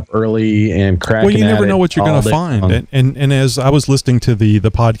getting up early and cracking. Well, you never know what you're going to find. And as I was listening to the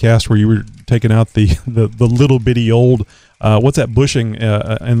podcast where you were taking out the little bitty old what's that bushing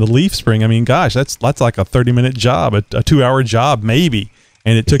and the leaf spring? I mean, gosh, that's like a 30-minute job, a 2-hour job maybe,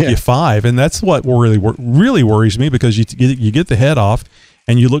 and it took you 5. And that's what really worries me, because you get the head off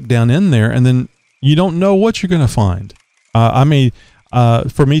and you look down in there and then you don't know what you're going to find. I mean,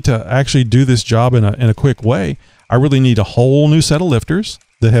 for me to actually do this job in a quick way, I really need a whole new set of lifters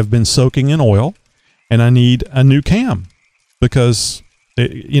that have been soaking in oil, and I need a new cam, because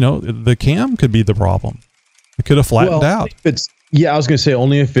the cam could be the problem. It could have flattened out. I was going to say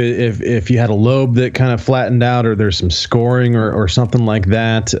only if you had a lobe that kind of flattened out, or there's some scoring or something like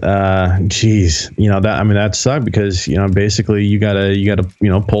that. That sucked, because basically you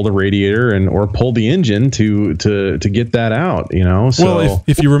gotta pull the radiator or pull the engine to get that out. So, well,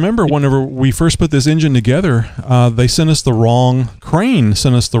 if you remember, whenever we first put this engine together, they sent us the wrong crane,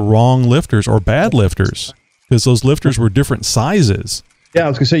 sent us the wrong lifters, or bad lifters, because those lifters were different sizes. Yeah, I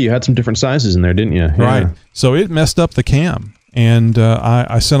was going to say you had some different sizes in there, didn't you? Yeah. Right. So it messed up the cam. And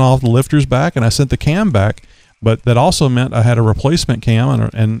I sent all the lifters back, and I sent the cam back, but that also meant I had a replacement cam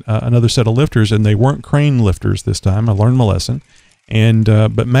and another set of lifters, and they weren't crane lifters this time. I learned my lesson. And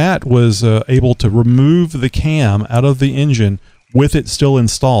but Matt was able to remove the cam out of the engine with it still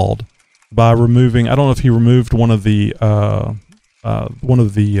installed by removing. I don't know if he removed one of the what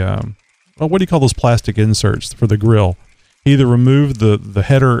do you call those plastic inserts for the grill? He either removed the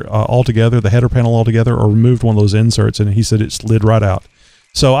header altogether, the header panel altogether, or removed one of those inserts, and he said it slid right out.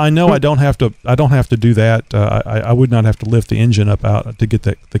 So I know I don't have to do that. I would not have to lift the engine up out to get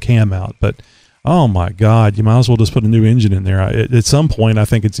the cam out. But oh my God, you might as well just put a new engine in there. At some point, I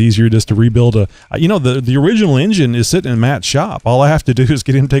think it's easier just to rebuild the original engine is sitting in Matt's shop. All I have to do is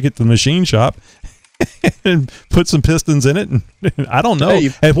get him, take it to the machine shop, and put some pistons in it. And I don't know.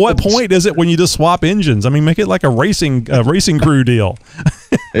 Hey, at what point is it when you just swap engines? I mean, make it like a racing crew deal.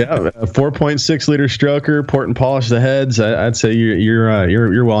 Yeah, a 4.6 liter stroker, port and polish the heads. I'd say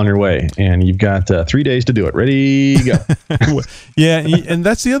you're well on your way, and you've got 3 days to do it. Ready, go. Yeah, and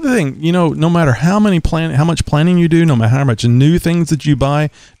that's the other thing. No matter how much planning you do, no matter how much new things that you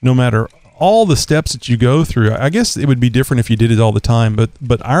buy, no matter all the steps that you go through, I guess it would be different if you did it all the time, but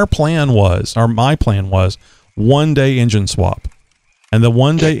my plan was 1 day engine swap. And the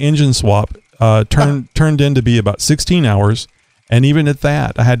 1 day engine swap turned into be about 16 hours. And even at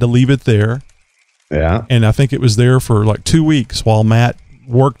that, I had to leave it there. Yeah. And I think it was there for like 2 weeks while Matt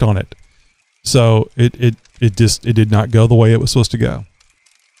worked on it. So it did not go the way it was supposed to go.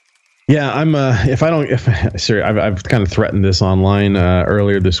 Yeah, I've kind of threatened this online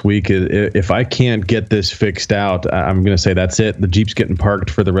earlier this week. If I can't get this fixed out, I'm going to say that's it. The Jeep's getting parked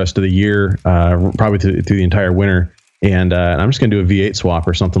for the rest of the year, probably through the entire winter. And I'm just going to do a V8 swap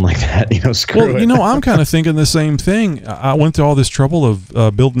or something like that. Screw it. I'm kind of thinking the same thing. I went through all this trouble of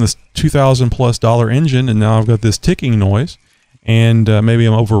building this $2,000+ engine, and now I've got this ticking noise. And maybe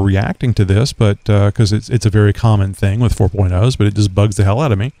I'm overreacting to this, but because it's a very common thing with 4.0s, but it just bugs the hell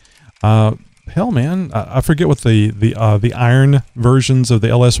out of me. Hell, man, I forget what the iron versions of the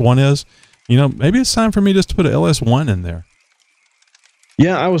LS1 is. Maybe it's time for me just to put an LS1 in there.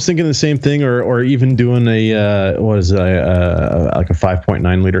 Yeah, I was thinking the same thing, or even doing like a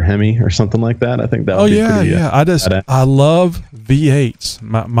 5.9 liter Hemi or something like that. I think that would be pretty. I love V8s.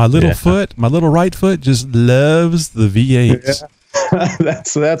 My little foot, my little right foot, just loves the V8s. Yeah.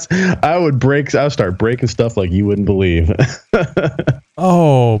 that's. I would start breaking stuff like you wouldn't believe.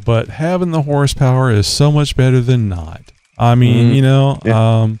 Oh, but having the horsepower is so much better than not. I mean,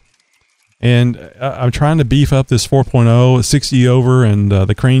 and I'm trying to beef up this 4.0, 60 over, and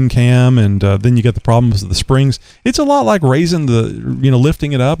the crane cam, and then you get the problems of the springs. It's a lot like raising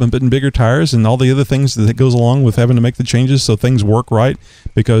lifting it up and putting bigger tires and all the other things that goes along with having to make the changes so things work right,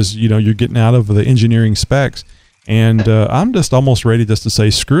 because, you're getting out of the engineering specs. And I'm just almost ready just to say,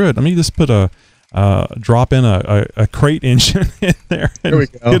 screw it. Let me just put drop in a crate engine in there and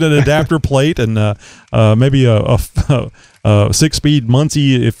get an adapter plate and maybe a 6-speed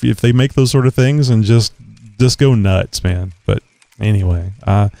Muncie if they make those sort of things, and just go nuts, man. But anyway,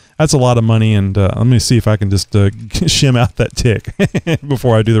 that's a lot of money, and let me see if I can just shim out that tick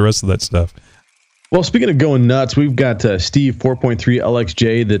before I do the rest of that stuff. Well, speaking of going nuts, we've got Steve 4.3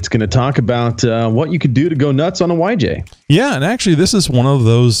 LXJ that's going to talk about what you could do to go nuts on a YJ. Yeah, and actually this is one of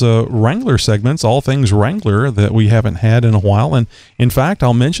those Wrangler segments, all things Wrangler, that we haven't had in a while. And in fact,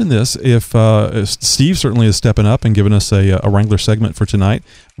 I'll mention this if Steve certainly is stepping up and giving us a Wrangler segment for tonight.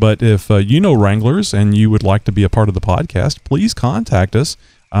 But if you know Wranglers and you would like to be a part of the podcast, please contact us.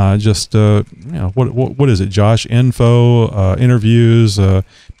 Just what is it, Josh? Info, interviews,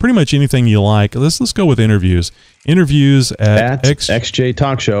 pretty much anything you like. Let's go with interviews. Interviews at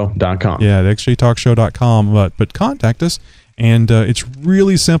xjtalkshow.com. Yeah, at xjtalkshow.com. But contact us, and it's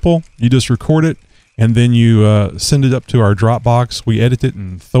really simple. You just record it, and then you send it up to our Dropbox. We edit it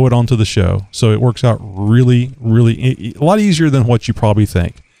and throw it onto the show. So it works out really, really a lot easier than what you probably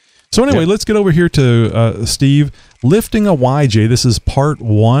think. So anyway, let's get over here to Steve. Lifting a YJ. This is part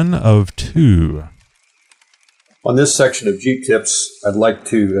 1 of 2. On this section of Jeep Tips, I'd like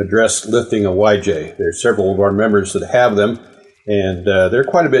to address lifting a YJ. There are several of our members that have them, and they're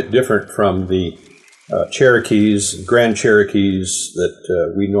quite a bit different from the Cherokees, Grand Cherokees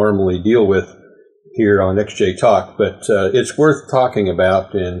that we normally deal with here on XJ Talk, but it's worth talking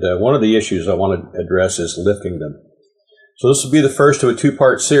about, and one of the issues I want to address is lifting them. So this will be the first of a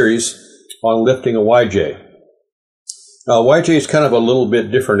 2-part series on lifting a YJ. Now, YJ is kind of a little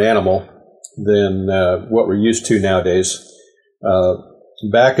bit different animal than what we're used to nowadays.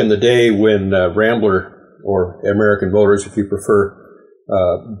 Back in the day when Rambler, or American Motors if you prefer,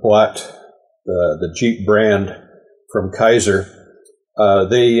 bought the Jeep brand from Kaiser,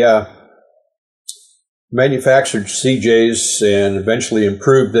 they manufactured CJs and eventually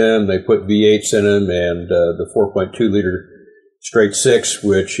improved them. They put V8s in them and the 4.2-liter straight 6,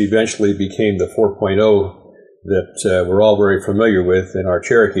 which eventually became the 4.0 that we're all very familiar with in our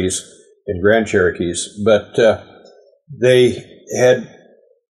Cherokees and Grand Cherokees. But they had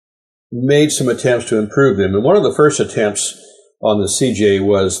made some attempts to improve them. And one of the first attempts on the CJ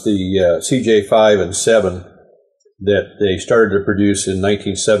was the CJ5 and 7 that they started to produce in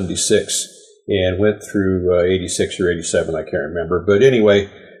 1976 and went through 86 or 87, I can't remember. But anyway,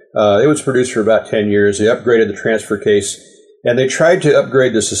 it was produced for about 10 years. They upgraded the transfer case, and they tried to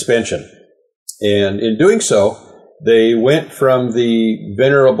upgrade the suspension. And in doing so, they went from the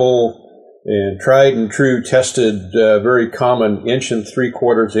venerable and tried and true tested, very common 1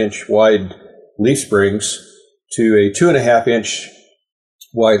 3/4-inch wide leaf springs to a 2.5-inch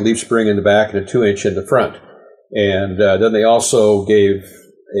wide leaf spring in the back and a 2-inch in the front. And then they also gave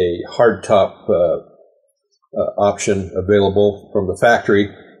a hardtop option available from the factory.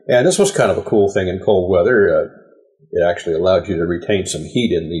 And this was kind of a cool thing in cold weather. It actually allowed you to retain some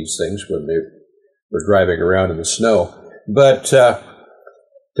heat in these things when they were driving around in the snow. But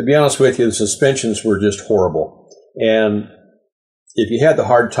to be honest with you, the suspensions were just horrible. And if you had the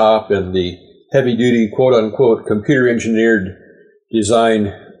hard top and the heavy-duty, quote-unquote, computer-engineered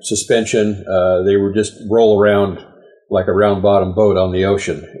design suspension, they would just roll around like a round-bottom boat on the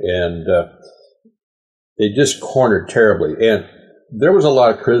ocean. And they just cornered terribly. And there was a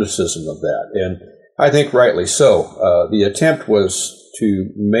lot of criticism of that, and I think rightly so. The attempt was to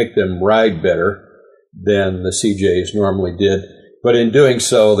make them ride better than the CJs normally did, but in doing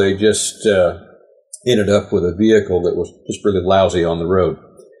so, they just ended up with a vehicle that was just really lousy on the road.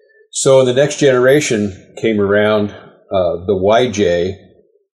 So the next generation came around, the YJ.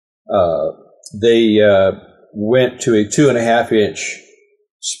 They went to a 2.5-inch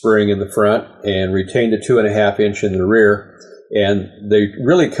spring in the front and retained a 2.5-inch in the rear. And they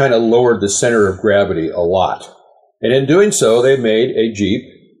really kind of lowered the center of gravity a lot. And in doing so, they made a Jeep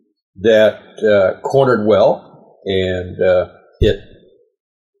that cornered well, and it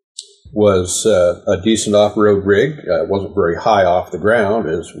was a decent off-road rig. It wasn't very high off the ground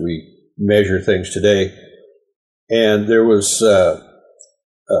as we measure things today. And there was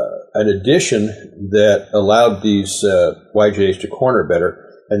an addition that allowed these YJs to corner better,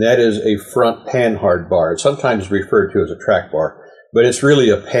 and that is a front panhard bar. It's sometimes referred to as a track bar, but it's really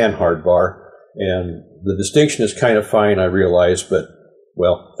a panhard bar, and the distinction is kind of fine, I realize, but,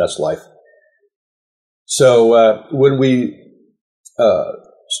 well, that's life. So when we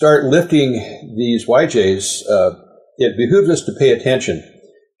start lifting these YJs, it behooves us to pay attention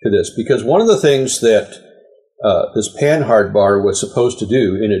to this, because one of the things that this panhard bar was supposed to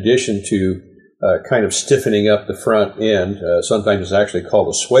do, in addition to kind of stiffening up the front end, sometimes it's actually called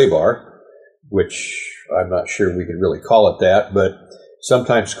a sway bar, which I'm not sure we could really call it that, but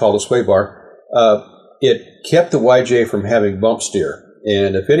sometimes it's called a sway bar. It kept the YJ from having bump steer.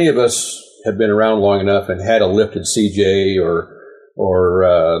 And if any of us have been around long enough and had a lifted CJ or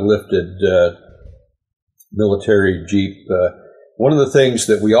lifted military Jeep, one of the things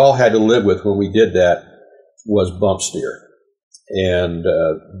that we all had to live with when we did that was bump steer. And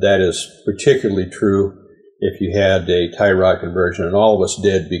that is particularly true if you had a tie rod conversion, and all of us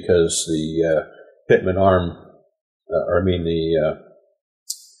did, because the Pitman arm, the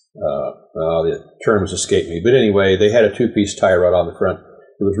terms escape me. But anyway, they had a 2-piece tie rod on the front.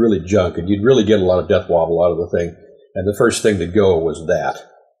 It was really junk, and you'd really get a lot of death wobble out of the thing. And the first thing to go was that.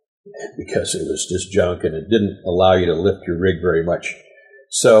 because it was just junk and it didn't allow you to lift your rig very much.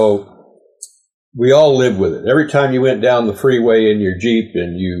 So we all lived with it. Every time you went down the freeway in your Jeep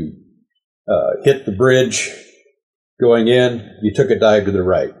and you hit the bridge going in, you took a dive to the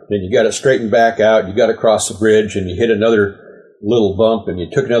right. Then you got it straightened back out, you got across the bridge, and you hit another little bump, and you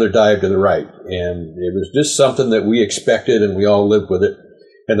took another dive to the right. And it was just something that we expected, and we all lived with it.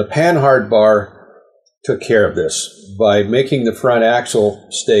 And the Panhard bar took care of this by making the front axle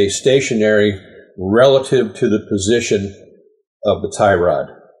stay stationary relative to the position of the tie rod,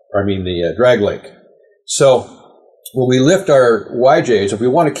 the drag link. So when we lift our YJs, if we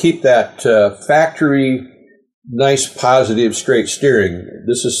want to keep that factory nice, positive, straight steering,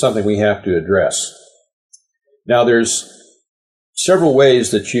 this is something we have to address. Now, there's several ways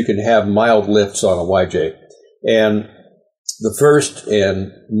that you can have mild lifts on a YJ, and the first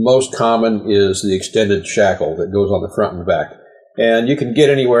and most common is the extended shackle that goes on the front and back. And you can get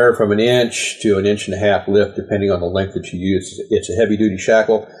anywhere from 1 inch to 1.5 inch lift, depending on the length that you use. It's a heavy-duty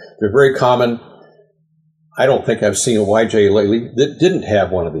shackle. They're very common. I don't think I've seen a YJ lately that didn't have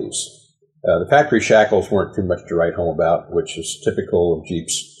one of these. The factory shackles weren't too much to write home about, which is typical of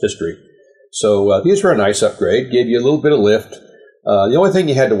Jeep's history. So these were a nice upgrade, gave you a little bit of lift. The only thing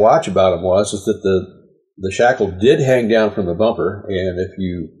you had to watch about them was that the shackle did hang down from the bumper, and if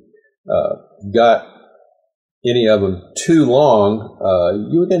you got any of them too long,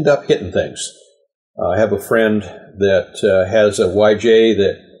 you would end up hitting things. I have a friend that has a YJ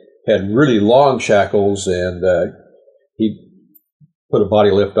that had really long shackles, and he put a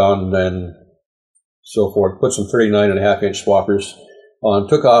body lift on and so forth, put some 39.5 inch swappers on,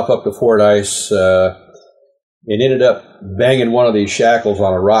 took off up to Fordyce, and ended up banging one of these shackles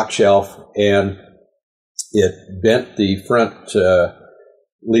on a rock shelf, and it bent the front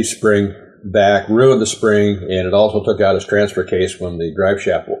leaf spring back, ruined the spring, and it also took out his transfer case when the drive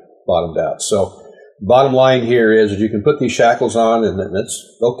shaft bottomed out. So bottom line here is you can put these shackles on, and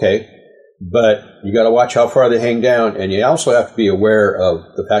that's okay, but you got to watch how far they hang down, and you also have to be aware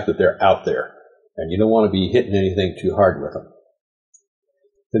of the fact that they're out there, and you don't want to be hitting anything too hard with them.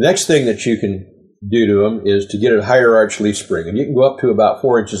 The next thing that you can do to them is to get a higher arch leaf spring, and you can go up to about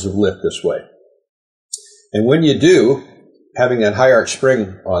 4 inches of lift this way. And when you do, having that high arch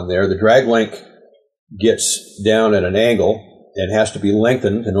spring on there, the drag link gets down at an angle and has to be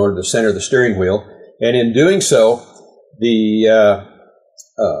lengthened in order to center the steering wheel. And in doing so, the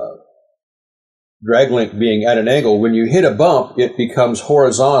drag link being at an angle, when you hit a bump, it becomes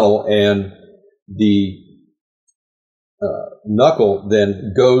horizontal, and the knuckle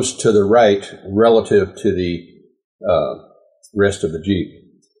then goes to the right relative to the rest of the Jeep.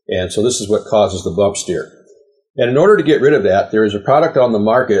 And so this is what causes the bump steer. And in order to get rid of that, there is a product on the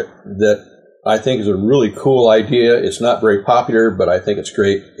market that I think is a really cool idea. It's not very popular, but I think it's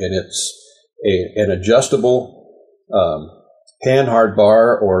great. And it's an adjustable Panhard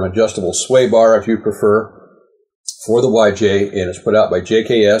bar, or an adjustable sway bar if you prefer, for the YJ, and it's put out by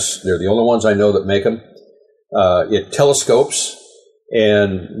JKS. They're the only ones I know that make them. It telescopes,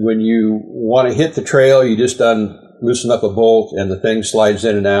 and when you want to hit the trail, you just loosen up a bolt, and the thing slides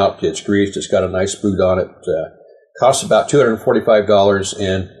in and out. It's greased. It's got a nice boot on it. Costs about $245,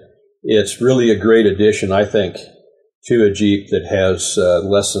 and it's really a great addition, I think, to a Jeep that has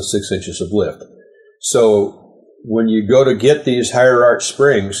less than 6 inches of lift. So when you go to get these higher arch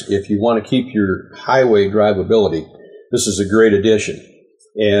springs, if you want to keep your highway drivability, this is a great addition.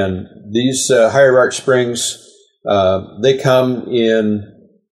 And these higher arch springs, they come in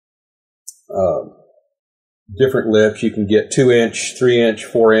different lifts. You can get 2 inch, 3 inch,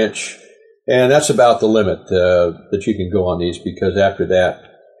 4 inch, and that's about the limit that you can go on these, because after that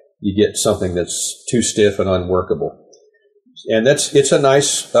you get something that's too stiff and unworkable. And it's a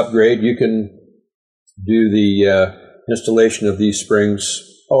nice upgrade. You can do the installation of these springs.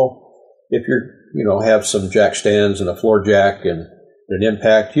 If you're have some jack stands and a floor jack and an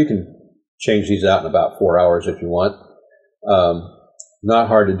impact, you can change these out in about 4 hours if you want. Not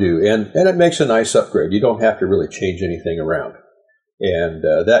hard to do, and it makes a nice upgrade. You don't have to really change anything around, and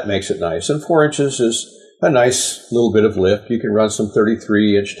that makes it nice. And 4 inches is a nice little bit of lift. You can run some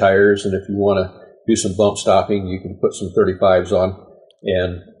 33-inch tires, and if you want to do some bump stopping, you can put some 35s on,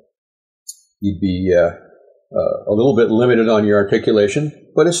 and you'd be a little bit limited on your articulation,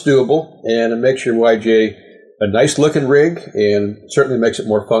 but it's doable, and it makes your YJ a nice looking rig, and certainly makes it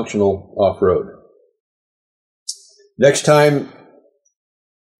more functional off-road. Next time,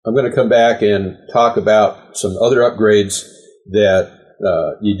 I'm going to come back and talk about some other upgrades that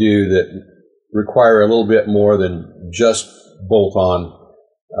you do that require a little bit more than just bolt-on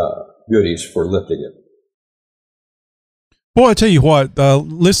goodies for lifting it. Boy, I tell you what,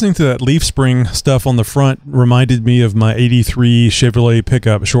 listening to that leaf spring stuff on the front reminded me of my 83 Chevrolet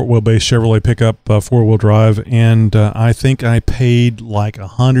pickup, short wheelbase Chevrolet pickup, 4-wheel drive. And I think I paid like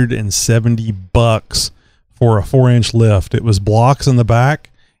 $170 for a 4-inch lift. It was blocks in the back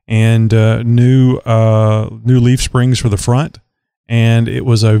and new leaf springs for the front. And it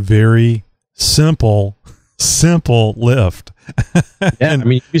was a very simple lift. Yeah, I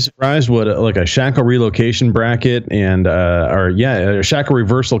mean, you'd be surprised what like a shackle relocation bracket and a shackle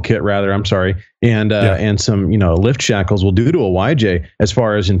reversal kit rather. I'm sorry, and some lift shackles will do to a YJ as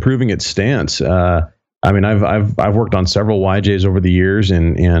far as improving its stance. I mean, I've worked on several YJs over the years,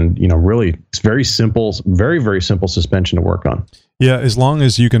 and really it's very simple, very simple suspension to work on. Yeah, as long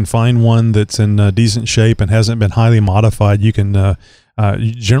as you can find one that's in decent shape and hasn't been highly modified, you can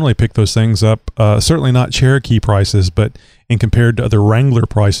you generally pick those things up. Certainly not Cherokee prices, but in compared to other Wrangler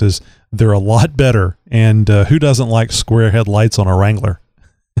prices, they're a lot better. And who doesn't like square headlights on a Wrangler?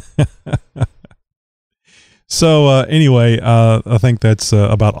 So anyway, I think that's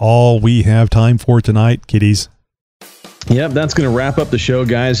about all we have time for tonight, kiddies. Yep, that's going to wrap up the show,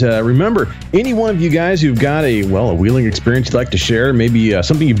 guys. Remember, any one of you guys who've got a wheeling experience you'd like to share, maybe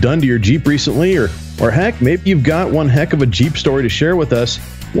something you've done to your Jeep recently, or heck, maybe you've got one heck of a Jeep story to share with us,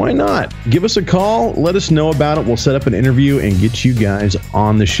 why not? Give us a call, let us know about it. We'll set up an interview and get you guys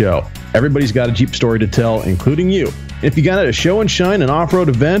on the show. Everybody's got a Jeep story to tell, including you. If you got a show and shine, an off-road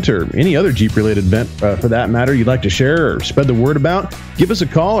event, or any other Jeep-related event for that matter you'd like to share or spread the word about, give us a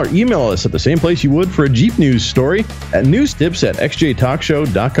call or email us at the same place you would for a Jeep news story at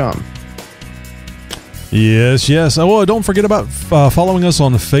newstips@xjtalkshow.com. Yes. Oh, well, don't forget about following us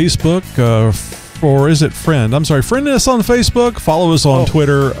on Facebook, or is it friend? I'm sorry, friend us on Facebook, follow us on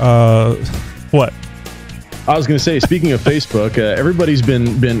Twitter. What? I was going to say, speaking of Facebook, everybody's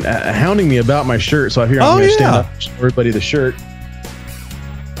been hounding me about my shirt, so I figure I'm going to stand up and show everybody the shirt.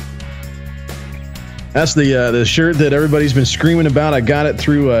 That's the shirt that everybody's been screaming about. I got it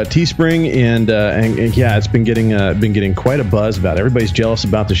through Teespring, and yeah, it's been getting quite a buzz about it. Everybody's jealous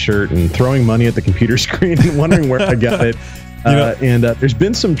about the shirt and throwing money at the computer screen and wondering where I got it. And there's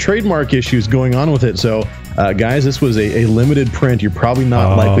been some trademark issues going on with it. So, guys, this was a limited print. You're probably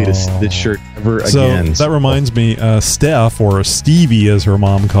not likely to see this shirt ever again. So that reminds me, Steph, or Stevie as her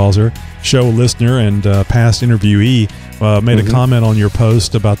mom calls her, show listener and past interviewee, made a comment on your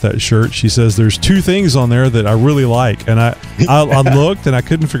post about that shirt. She says there's two things on there that I really like, and I looked and I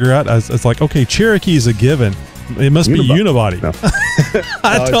couldn't figure out. It's like, okay, Cherokee is a given. It must be Unibody. No.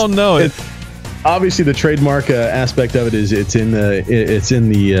 I don't know. Obviously, the trademark aspect of it is it's in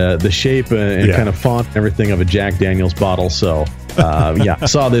the shape and kind of font and everything of a Jack Daniel's bottle. So yeah, I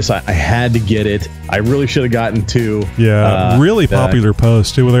saw this. I had to get it. I really should have gotten two. Yeah, really popular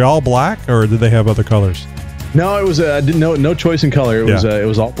post too. Were they all black or did they have other colors? No, it was no choice in color. It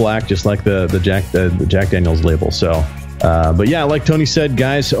was all black, just like the Jack Daniel's label. So. But yeah, like Tony said,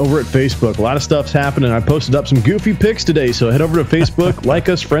 guys, over at Facebook, a lot of stuff's happening. I posted up some goofy pics today, so head over to Facebook, like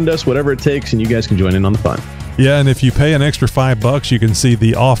us, friend us, whatever it takes, and you guys can join in on the fun. Yeah, and if you pay an extra $5, you can see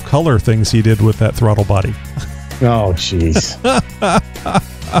the off-color things he did with that throttle body. Oh, jeez.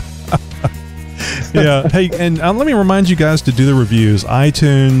 Yeah. Hey, and let me remind you guys to do the reviews.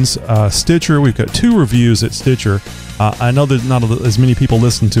 iTunes, Stitcher. We've got 2 reviews at Stitcher. I know that not as many people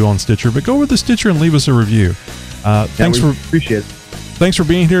listen to on Stitcher, but go over to Stitcher and leave us a review. Appreciate it. Thanks for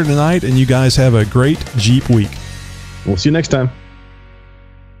being here tonight, and you guys have a great Jeep week. We'll see you next time.